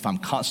do if I'm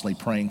constantly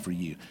praying for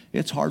you.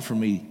 It's hard for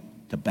me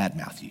to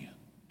badmouth you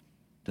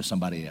to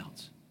somebody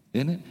else.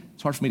 Isn't it?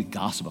 It's hard for me to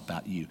gossip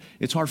about you.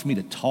 It's hard for me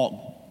to talk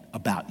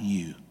about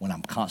you when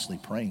I'm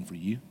constantly praying for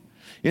you.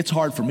 It's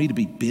hard for me to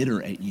be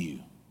bitter at you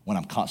when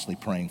I'm constantly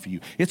praying for you.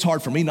 It's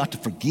hard for me not to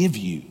forgive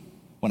you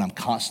when I'm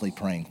constantly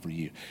praying for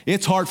you.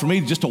 It's hard for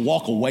me just to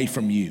walk away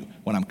from you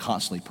when I'm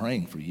constantly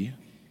praying for you.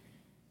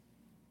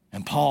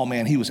 And Paul,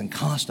 man, he was in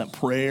constant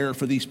prayer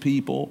for these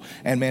people.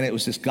 And man, it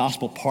was this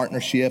gospel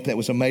partnership that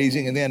was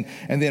amazing. And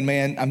then,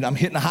 man, I'm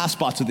hitting the high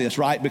spots of this,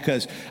 right?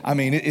 Because, I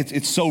mean,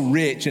 it's so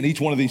rich, and each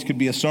one of these could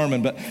be a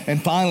sermon.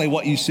 And finally,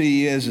 what you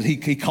see is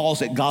he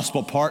calls it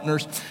gospel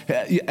partners.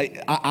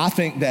 I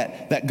think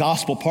that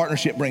gospel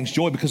partnership brings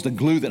joy because the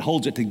glue that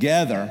holds it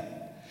together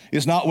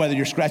is not whether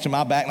you're scratching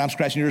my back and I'm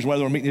scratching yours,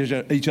 whether we're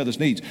meeting each other's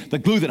needs. The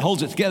glue that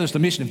holds it together is the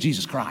mission of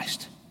Jesus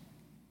Christ.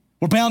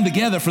 We're bound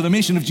together for the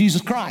mission of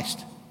Jesus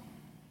Christ.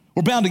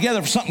 We're bound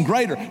together for something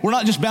greater. We're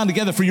not just bound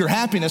together for your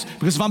happiness,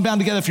 because if I'm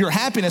bound together for your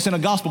happiness in a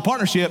gospel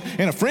partnership,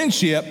 in a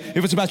friendship,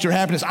 if it's about your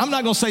happiness, I'm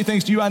not going to say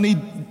things to you I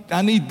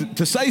need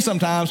to say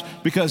sometimes,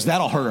 because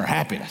that'll hurt our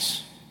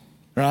happiness,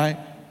 right?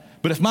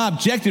 But if my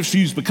objective for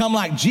you is to become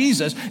like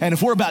Jesus, and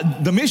if we're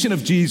about the mission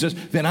of Jesus,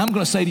 then I'm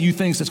going to say to you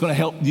things that's going to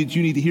help that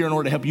you need to hear in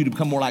order to help you to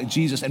become more like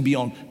Jesus and be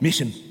on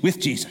mission with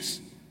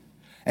Jesus.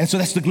 And so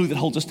that's the glue that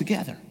holds us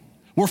together.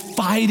 We're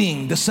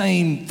fighting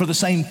for the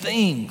same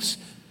things.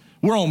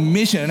 We're on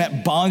mission, and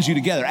that bonds you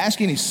together.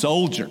 Ask any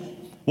soldier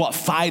what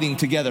fighting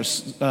together,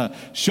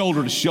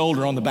 shoulder to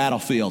shoulder on the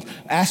battlefield.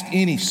 Ask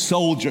any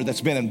soldier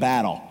that's been in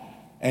battle,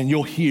 and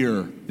you'll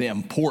hear the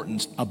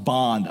importance, a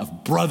bond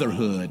of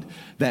brotherhood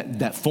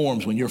that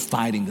forms when you're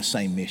fighting the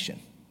same mission,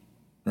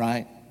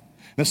 right?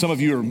 Now, some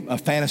of you are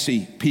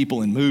fantasy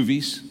people in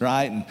movies,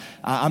 right? And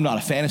I'm not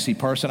a fantasy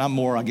person. I'm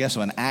more, I guess,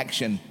 of an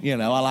action. I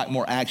like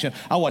more action.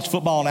 I watch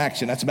football and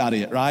action. That's about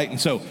it, right? And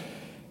so,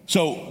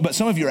 but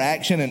some of your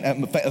action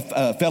and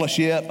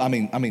fellowship,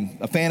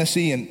 a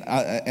fantasy,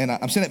 and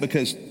I'm saying it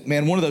because,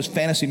 man, one of those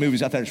fantasy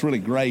movies out there that's really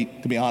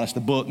great, to be honest,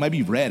 the book, maybe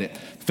you've read it,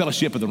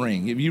 Fellowship of the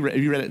Ring. Have you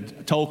read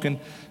it, Tolkien?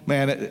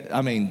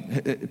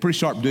 Man, pretty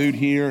sharp dude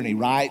here, and he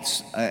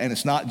writes, and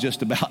it's not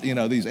just about,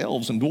 these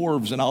elves and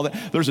dwarves and all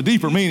that. There's a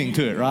deeper meaning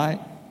to it, right?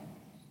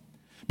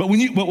 But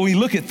when we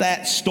look at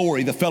that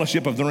story, the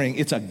Fellowship of the Ring,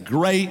 it's a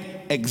great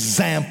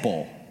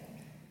example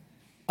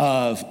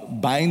of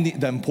binding,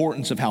 the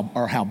importance of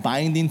how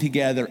binding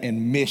together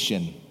in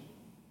mission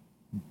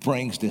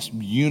brings this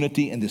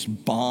unity and this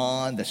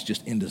bond that's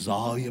just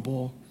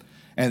indissoluble,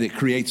 and it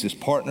creates this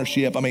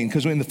partnership.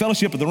 Because in the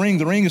Fellowship of the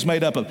Ring is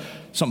made up of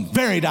some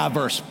very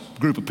diverse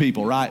group of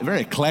people, right?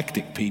 Very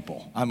eclectic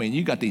people.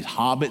 You got these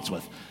hobbits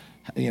with,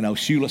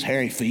 shoeless,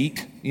 hairy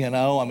feet.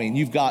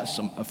 You've got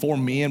 4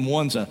 men.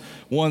 One's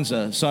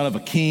a son of a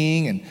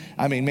king,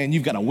 and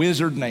you've got a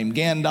wizard named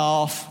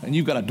Gandalf, and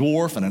you've got a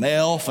dwarf and an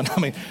elf,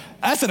 and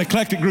that's an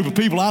eclectic group of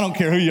people. I don't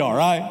care who you are,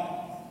 right?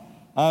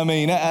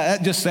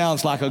 That just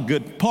sounds like a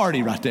good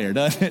party right there,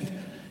 doesn't it?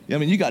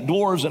 You got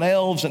dwarves and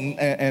elves and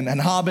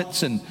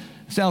hobbits, and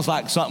it sounds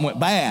like something went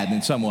bad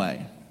in some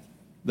way.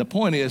 The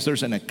point is,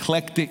 there's an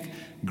eclectic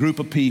group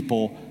of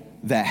people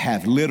that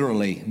have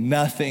literally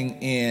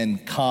nothing in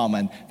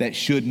common that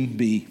shouldn't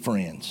be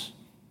friends,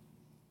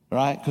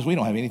 right? Because we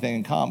don't have anything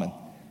in common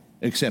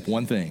except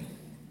one thing.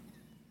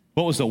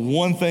 What was the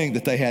one thing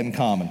that they had in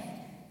common?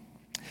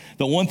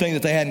 The one thing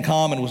that they had in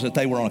common was that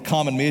they were on a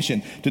common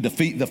mission to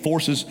defeat the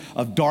forces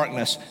of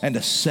darkness and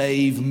to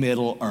save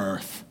Middle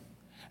Earth.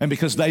 And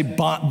because they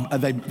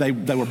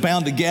were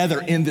bound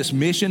together in this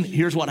mission,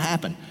 here's what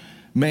happened.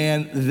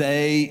 Man,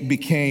 they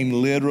became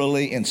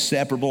literally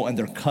inseparable and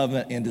their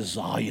covenant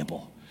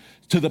indissoluble.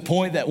 To the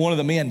point that one of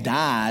the men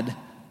died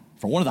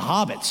for one of the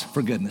hobbits,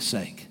 for goodness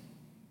sake.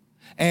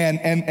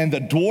 And the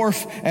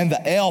dwarf and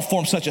the elf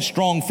formed such a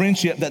strong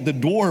friendship that the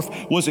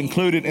dwarf was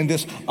included in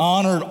this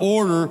honored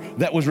order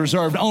that was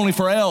reserved only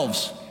for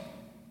elves.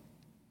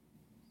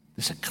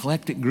 This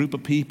eclectic group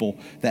of people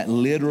that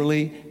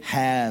literally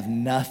have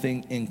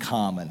nothing in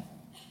common.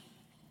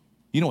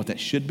 You know what that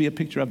should be a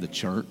picture of? The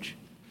church.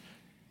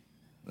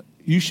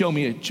 You show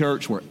me a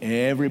church where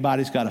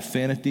everybody's got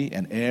affinity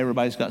and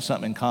everybody's got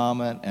something in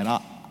common, and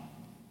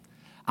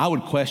I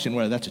would question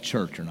whether that's a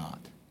church or not.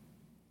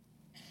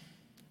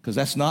 Because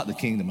that's not the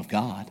kingdom of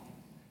God.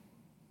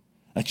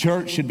 A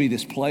church should be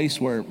this place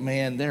where,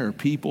 man, there are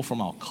people from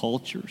all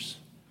cultures.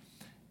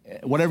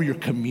 Whatever your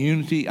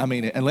community, I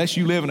mean, unless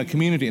you live in a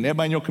community and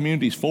everybody in your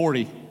community is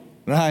 40,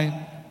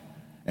 right?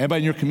 Everybody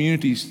in your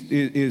community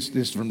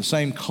is from the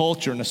same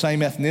culture and the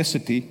same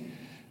ethnicity.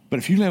 But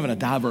if you live in a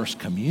diverse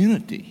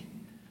community,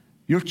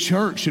 your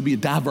church should be a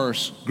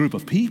diverse group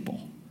of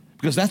people.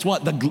 Because that's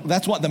what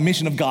the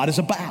mission of God is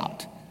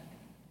about.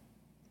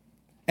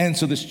 And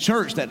so this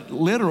church that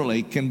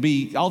literally can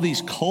be all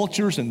these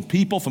cultures and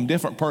people from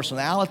different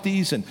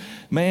personalities, and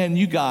man,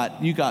 you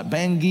got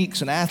band geeks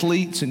and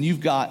athletes, and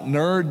you've got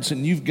nerds,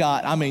 and you've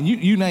got, I mean,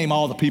 you name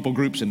all the people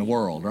groups in the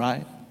world,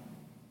 right?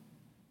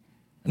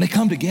 And they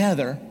come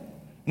together,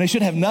 and they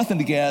should have nothing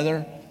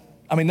together,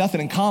 I mean,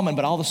 nothing in common,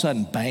 but all of a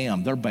sudden,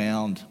 bam, they're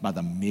bound by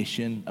the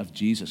mission of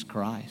Jesus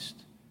Christ.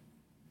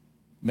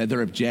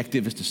 Their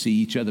objective is to see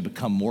each other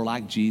become more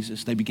like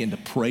Jesus. They begin to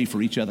pray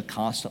for each other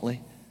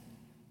constantly.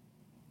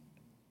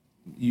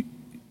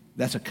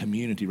 That's a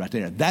community right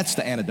there. That's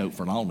the antidote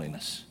for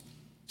loneliness.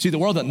 See, the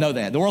world doesn't know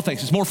that. The world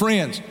thinks it's more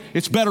friends.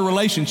 It's better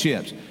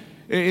relationships.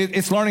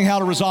 It's learning how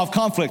to resolve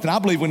conflict. And I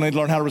believe we need to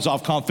learn how to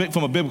resolve conflict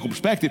from a biblical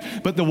perspective.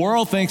 But the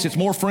world thinks it's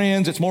more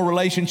friends, it's more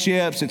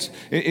relationships.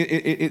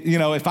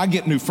 If I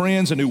get new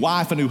friends, a new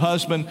wife, a new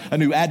husband, a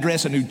new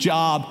address, a new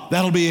job,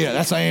 that'll be it.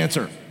 That's the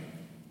answer.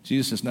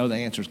 Jesus says, no, the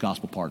answer is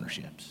gospel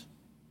partnerships.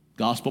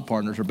 Gospel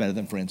partners are better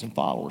than friends and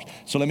followers.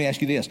 So let me ask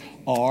you this.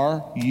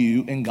 Are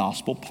you in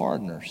gospel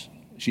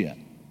partnership?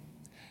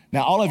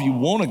 Now, all of you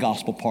want a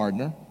gospel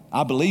partner.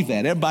 I believe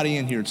that. Everybody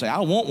in here would say, I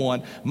want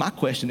one. My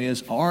question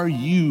is, are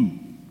you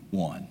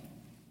one?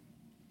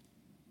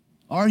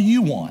 Are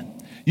you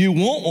one? You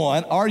want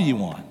one, are you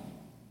one?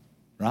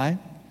 Right?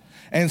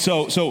 And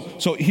so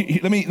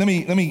let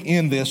me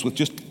end this with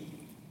just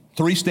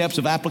 3 steps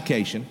of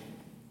application.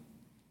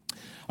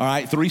 All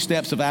right, 3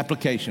 steps of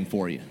application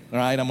for you. All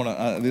right, I'm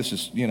gonna. This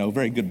is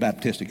very good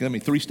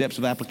Baptistic. 3 steps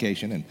of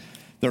application, and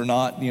they're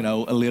not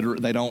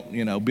illiterate. They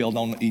don't build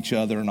on each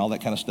other and all that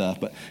kind of stuff.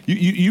 But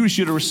you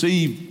should have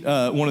received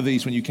one of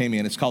these when you came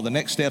in. It's called the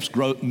Next Steps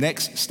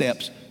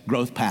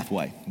Growth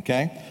Pathway.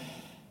 Okay,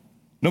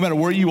 no matter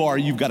where you are,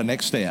 you've got a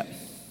next step,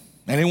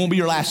 and it won't be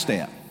your last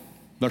step.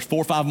 There's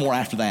 4 or 5 more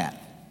after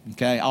that.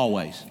 Okay,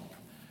 always.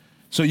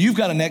 So you've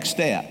got a next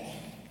step.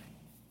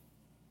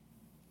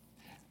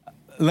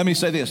 Let me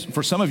say this.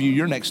 For some of you,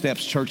 your next step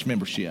is church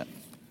membership,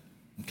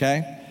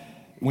 okay?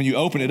 When you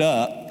open it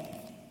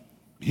up,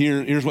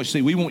 here's what you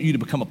see. We want you to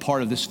become a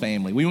part of this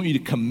family. We want you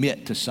to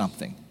commit to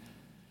something,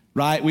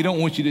 right? We don't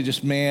want you to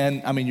just,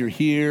 you're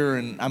here,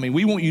 and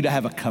we want you to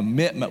have a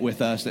commitment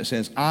with us that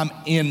says, I'm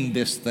in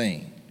this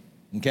thing,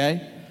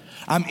 okay?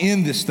 I'm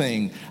in this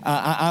thing.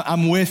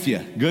 I'm with you.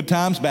 Good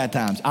times, bad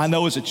times. I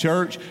know as a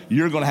church,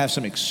 you're going to have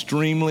some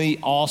extremely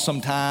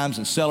awesome times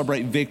and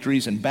celebrate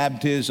victories and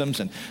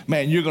baptisms. And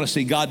man, you're going to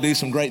see God do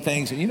some great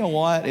things. And you know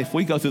what? If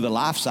we go through the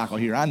life cycle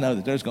here, I know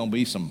that there's going to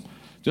be some,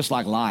 just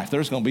like life,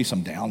 there's going to be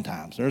some down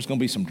times. There's going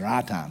to be some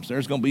dry times.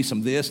 There's going to be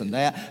some this and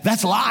that.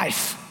 That's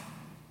life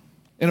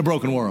in a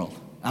broken world.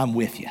 I'm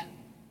with you.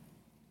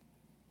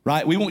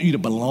 Right? We want you to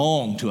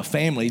belong to a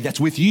family that's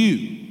with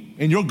you.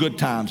 In your good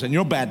times and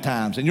your bad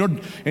times and your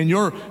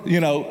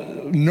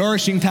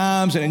nourishing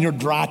times and in your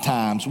dry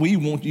times. We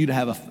want you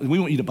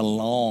to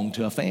belong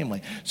to a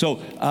family. So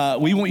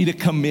we want you to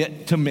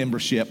commit to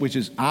membership, which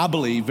is, I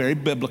believe, very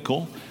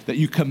biblical, that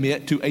you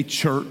commit to a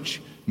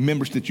church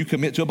members, that you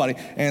commit to a body.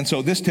 And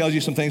so this tells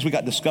you some things. We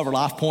got Discover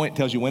Life Point,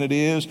 tells you when it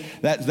is.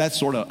 That's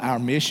sort of our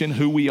mission,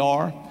 who we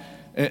are.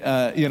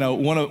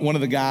 One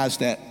of the guys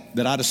that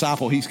I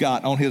disciple, he's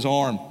got on his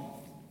arm,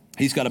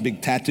 he's got a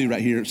big tattoo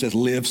right here. It says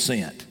Live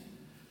Sent.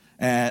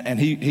 And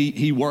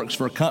he works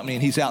for a company,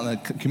 and he's out in the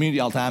community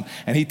all the time,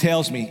 and he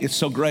tells me, it's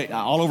so great,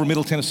 all over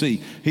Middle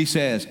Tennessee. He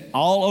says,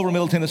 all over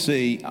Middle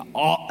Tennessee,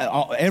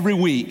 every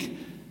week,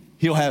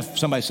 he'll have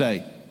somebody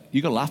say,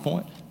 you go to Life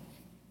Point?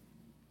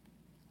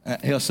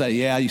 He'll say,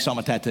 yeah, you saw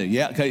my tattoo.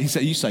 Yeah, okay. He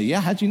said, you say, yeah,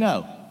 how'd you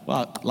know?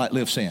 Well, like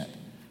Live Sent.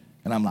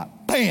 And I'm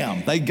like,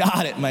 bam, they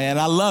got it, man.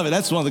 I love it.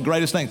 That's one of the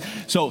greatest things.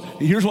 So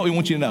here's what we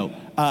want you to know.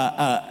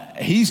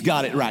 He's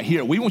got it right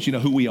here. We want you to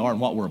know who we are and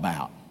what we're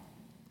about.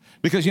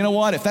 Because you know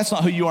what? If that's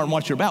not who you are and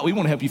what you're about, we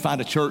want to help you find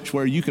a church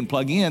where you can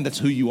plug in that's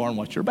who you are and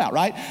what you're about,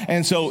 right?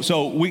 And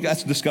so we got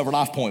to Discover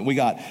Life Point. We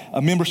got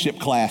a membership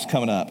class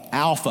coming up.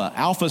 Alpha.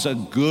 Alpha's a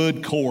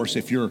good course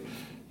if you're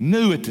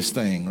new at this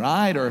thing,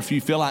 right? Or if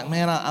you feel like,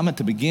 man, I'm at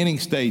the beginning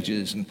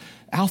stages. And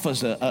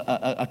Alpha's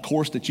a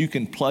course that you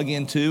can plug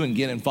into and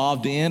get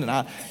involved in.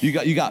 And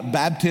you got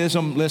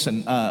baptism.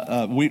 Listen,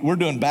 we're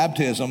doing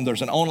baptism.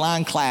 There's an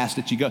online class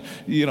that you go.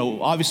 You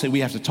know, obviously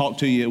we have to talk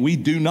to you. We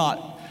do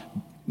not.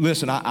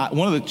 Listen,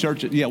 one of the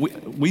churches,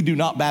 we do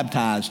not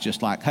baptize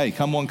just like, hey,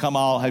 come one, come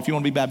all. Hey, if you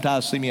want to be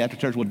baptized, see me after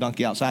church. We'll dunk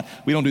you outside.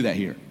 We don't do that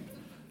here,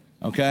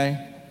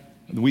 okay?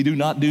 We do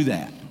not do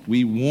that.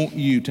 We want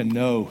you to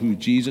know who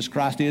Jesus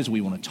Christ is.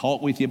 We want to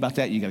talk with you about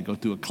that. You got to go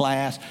through a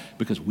class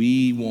because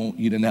we want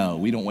you to know.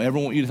 We don't ever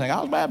want you to think,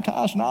 I was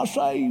baptized and I was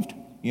saved,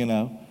 you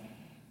know.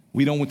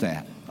 We don't want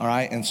that, all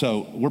right? And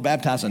so we're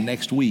baptizing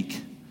next week,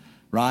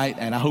 right?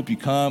 And I hope you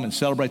come and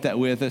celebrate that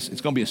with us.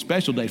 It's going to be a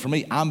special day for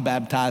me. I'm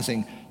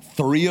baptizing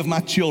 3 of my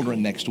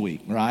children next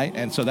week, right?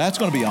 And so that's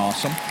going to be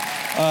awesome.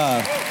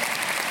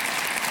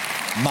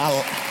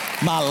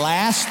 My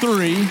last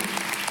three,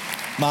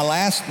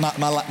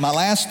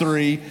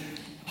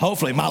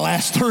 hopefully my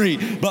last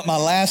three, but my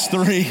last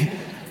 3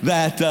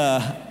 that,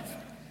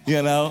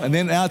 you know, and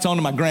then now it's on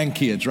to my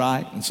grandkids,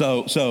 right? And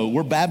so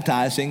we're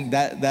baptizing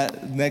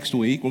that next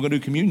week. We're going to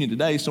do communion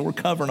today, so we're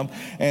covering them.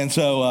 And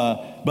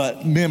so,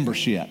 but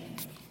membership,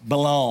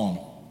 belong,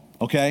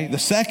 okay? The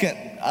second,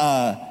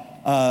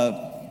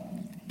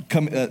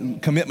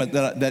 commitment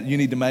that you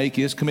need to make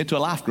is commit to a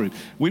life group.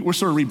 We're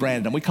sort of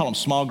rebranding them. We call them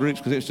small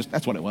groups because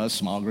that's what it was,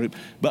 small group.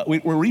 But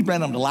we're rebranding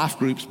them to life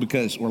groups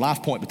because we're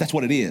Life Point, but that's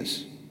what it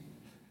is.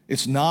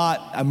 It's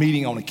not a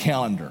meeting on a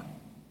calendar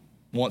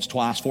once,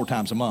 twice, 4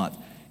 times a month.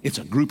 It's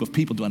a group of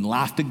people doing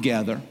life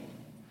together.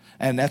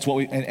 And that's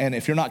what and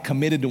if you're not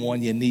committed to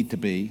one, you need to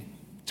be,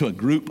 to a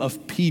group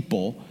of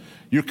people.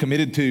 You're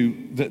committed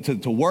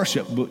to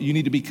worship, but you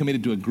need to be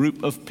committed to a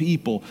group of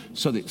people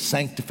so that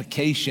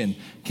sanctification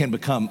can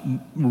become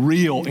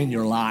real in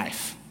your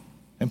life.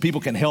 And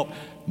people can help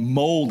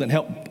mold and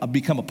help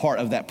become a part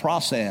of that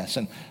process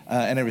and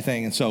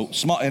everything. And so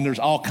and there's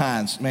all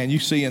kinds, man, you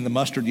see in the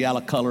mustard yellow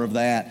color of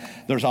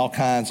that, there's all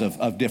kinds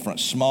of different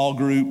small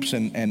groups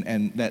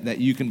and that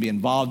you can be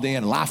involved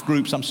in. Life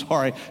groups, I'm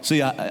sorry.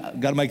 See, I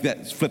got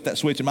to flip that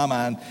switch in my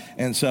mind.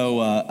 And so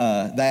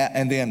that,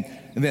 and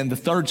then the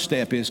third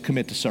step is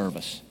commit to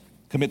service.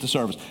 Commit to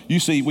service. You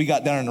see, we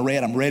got down in the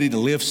red, I'm ready to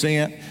live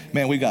sent.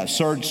 Man, we got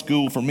Surge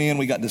School for Men.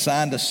 We got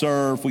Designed to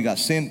Serve. We got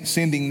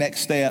Sending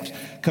Next Steps.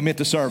 Commit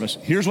to service.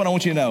 Here's what I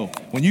want you to know.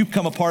 When you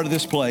become a part of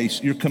this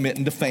place, you're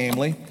committing to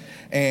family.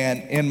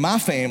 And in my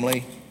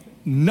family,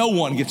 no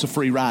one gets a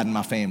free ride in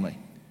my family.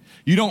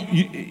 You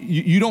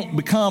don't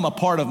become a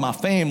part of my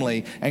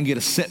family and get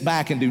to sit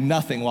back and do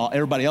nothing while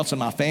everybody else in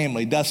my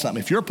family does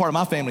something. If you're a part of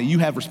my family, you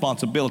have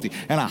responsibility.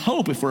 And I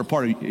hope if we're a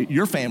part of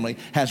your family,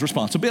 has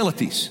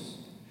responsibilities.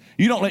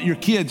 You don't let your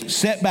kids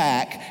sit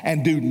back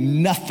and do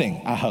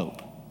nothing, I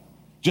hope.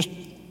 Just,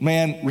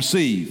 man,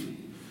 receive.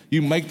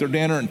 You make their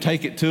dinner and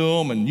take it to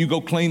them, and you go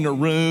clean their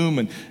room,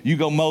 and you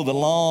go mow the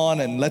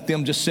lawn, and let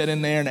them just sit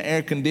in there in the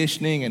air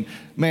conditioning. And,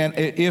 man,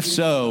 if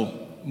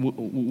so,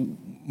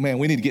 man,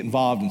 we need to get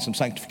involved in some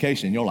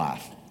sanctification in your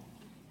life,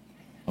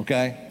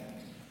 okay?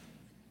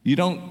 You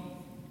don't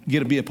get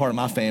to be a part of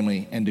my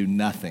family and do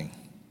nothing.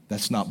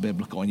 That's not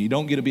biblical. And you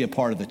don't get to be a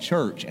part of the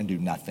church and do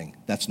nothing.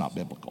 That's not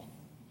biblical,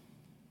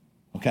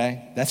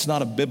 okay? That's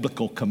not a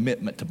biblical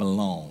commitment to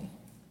belong.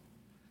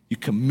 You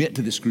commit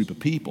to this group of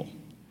people.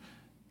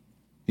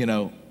 You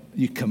know,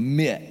 you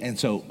commit. And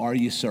so are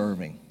you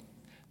serving?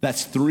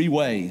 That's 3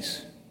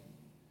 ways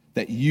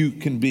that you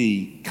can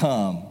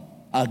become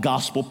a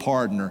gospel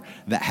partner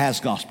that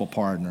has gospel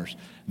partners,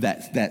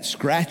 that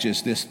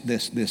scratches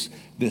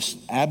this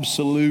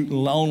absolute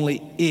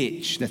lonely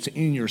itch that's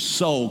in your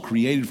soul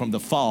created from the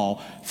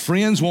fall.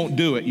 Friends won't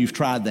do it. You've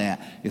tried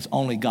that. It's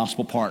only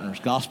gospel partners.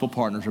 Gospel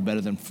partners are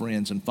better than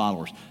friends and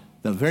followers.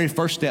 The very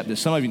first step that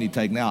some of you need to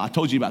take now, I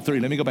told you about 3.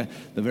 Let me go back.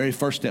 The very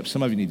first step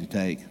some of you need to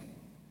take,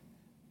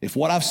 if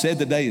what I've said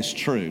today is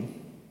true,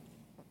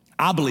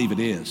 I believe it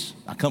is.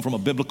 I come from a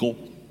biblical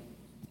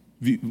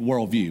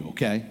worldview,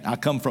 okay?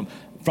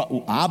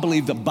 I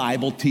believe the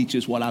Bible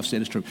teaches what I've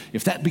said is true.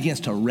 If that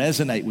begins to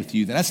resonate with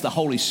you, then that's the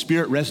Holy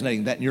Spirit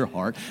resonating that in your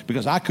heart,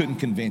 because I couldn't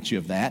convince you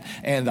of that,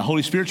 and the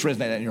Holy Spirit's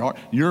resonating that in your heart.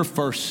 Your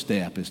first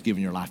step is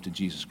giving your life to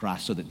Jesus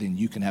Christ so that then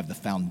you can have the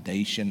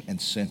foundation and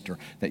center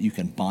that you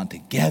can bond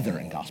together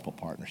in gospel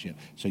partnership.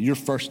 So your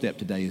first step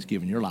today is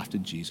giving your life to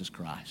Jesus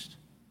Christ.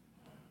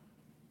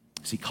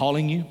 Is he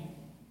calling you?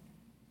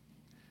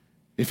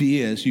 If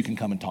he is, you can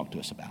come and talk to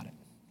us about it,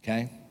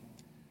 okay?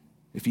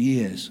 If he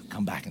is,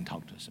 come back and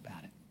talk to us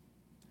about it.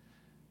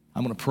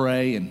 I'm going to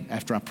pray, and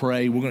after I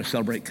pray, we're going to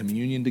celebrate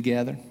communion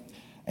together.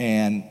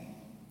 And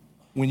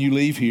when you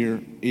leave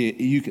here,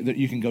 you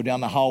can go down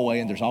the hallway,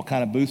 and there's all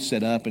kind of booths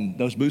set up, and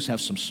those booths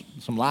have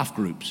some life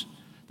groups.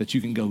 that you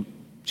can go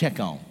check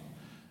on,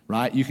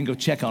 right? You can go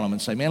check on them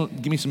and say, man,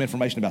 give me some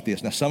information about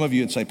this. Now, some of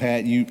you would say,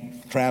 Pat,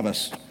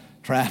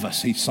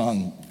 Travis, he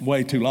sung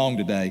way too long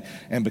today,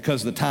 and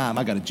because of the time,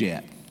 I got a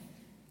jet.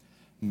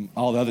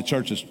 All the other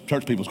church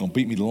people's gonna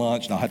beat me to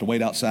lunch, and I'll have to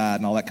wait outside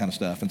and all that kind of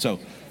stuff. And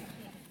so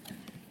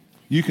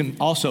you can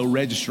also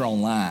register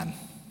online,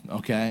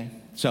 okay?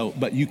 So,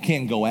 but you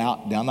can go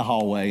out down the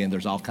hallway, and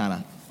there's all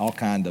kind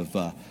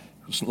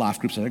of life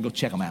groups there. Go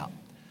check them out.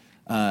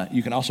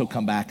 You can also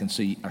come back and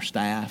see our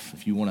staff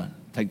if you want to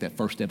take that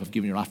first step of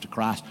giving your life to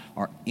Christ,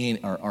 or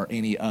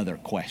any other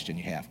question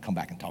you have. Come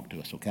back and talk to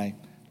us, okay?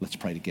 Let's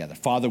pray together.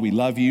 Father, we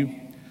love you.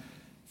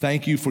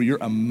 Thank you for your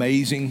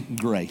amazing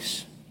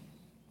grace.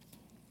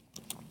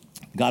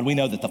 God, we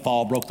know that the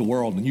fall broke the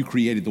world, and you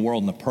created the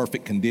world in the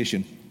perfect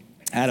condition.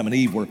 Adam and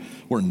Eve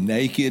were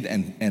naked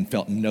and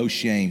felt no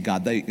shame.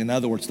 God, in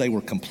other words, they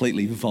were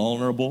completely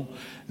vulnerable.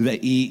 They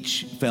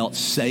each felt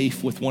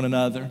safe with one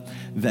another.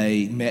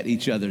 They met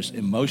each other's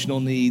emotional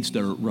needs,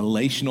 their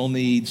relational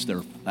needs,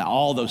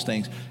 all those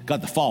things.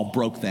 God, the fall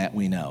broke that,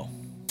 we know.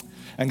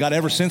 And God,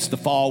 ever since the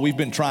fall, we've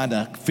been trying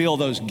to fill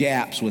those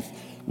gaps with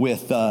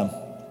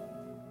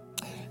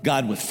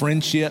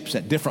friendships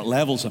at different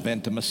levels of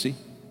intimacy.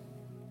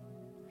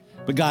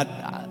 But God,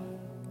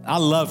 I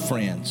love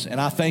friends,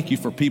 and I thank you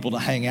for people to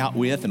hang out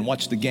with and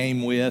watch the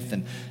game with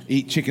and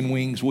eat chicken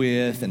wings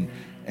with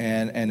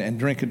and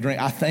drink a drink.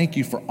 I thank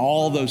you for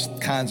all those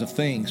kinds of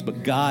things.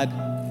 But God,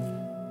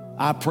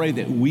 I pray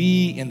that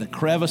we in the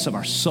crevice of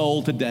our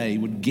soul today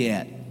would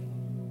get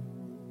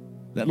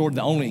that, Lord,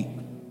 the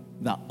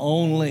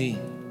only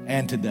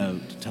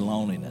antidote to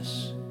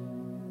loneliness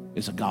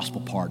is a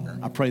gospel partner.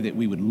 I pray that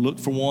we would look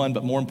for one,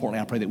 but more importantly,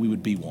 I pray that we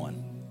would be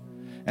one.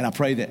 And I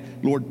pray that,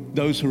 Lord,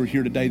 those who are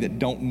here today that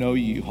don't know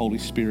you, Holy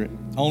Spirit,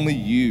 only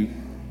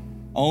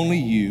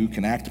you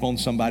can act upon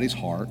somebody's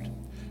heart.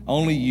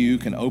 Only you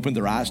can open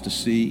their eyes to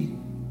see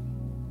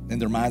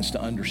and their minds to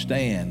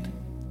understand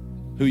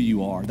who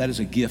you are. That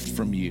is a gift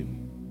from you.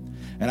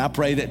 And I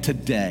pray that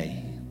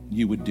today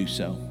you would do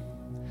so.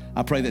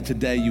 I pray that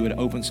today you would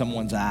open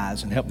someone's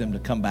eyes and help them to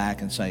come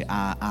back and say,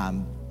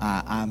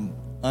 I'm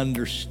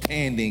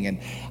understanding, and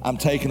I'm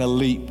taking a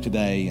leap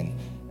today,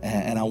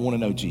 and I want to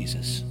know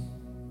Jesus.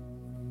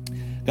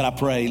 God, I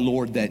pray,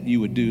 Lord, that you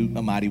would do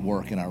a mighty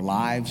work in our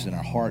lives, in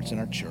our hearts, in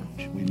our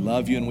church. We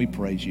love you and we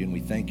praise you, and we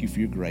thank you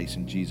for your grace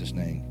in Jesus'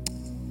 name.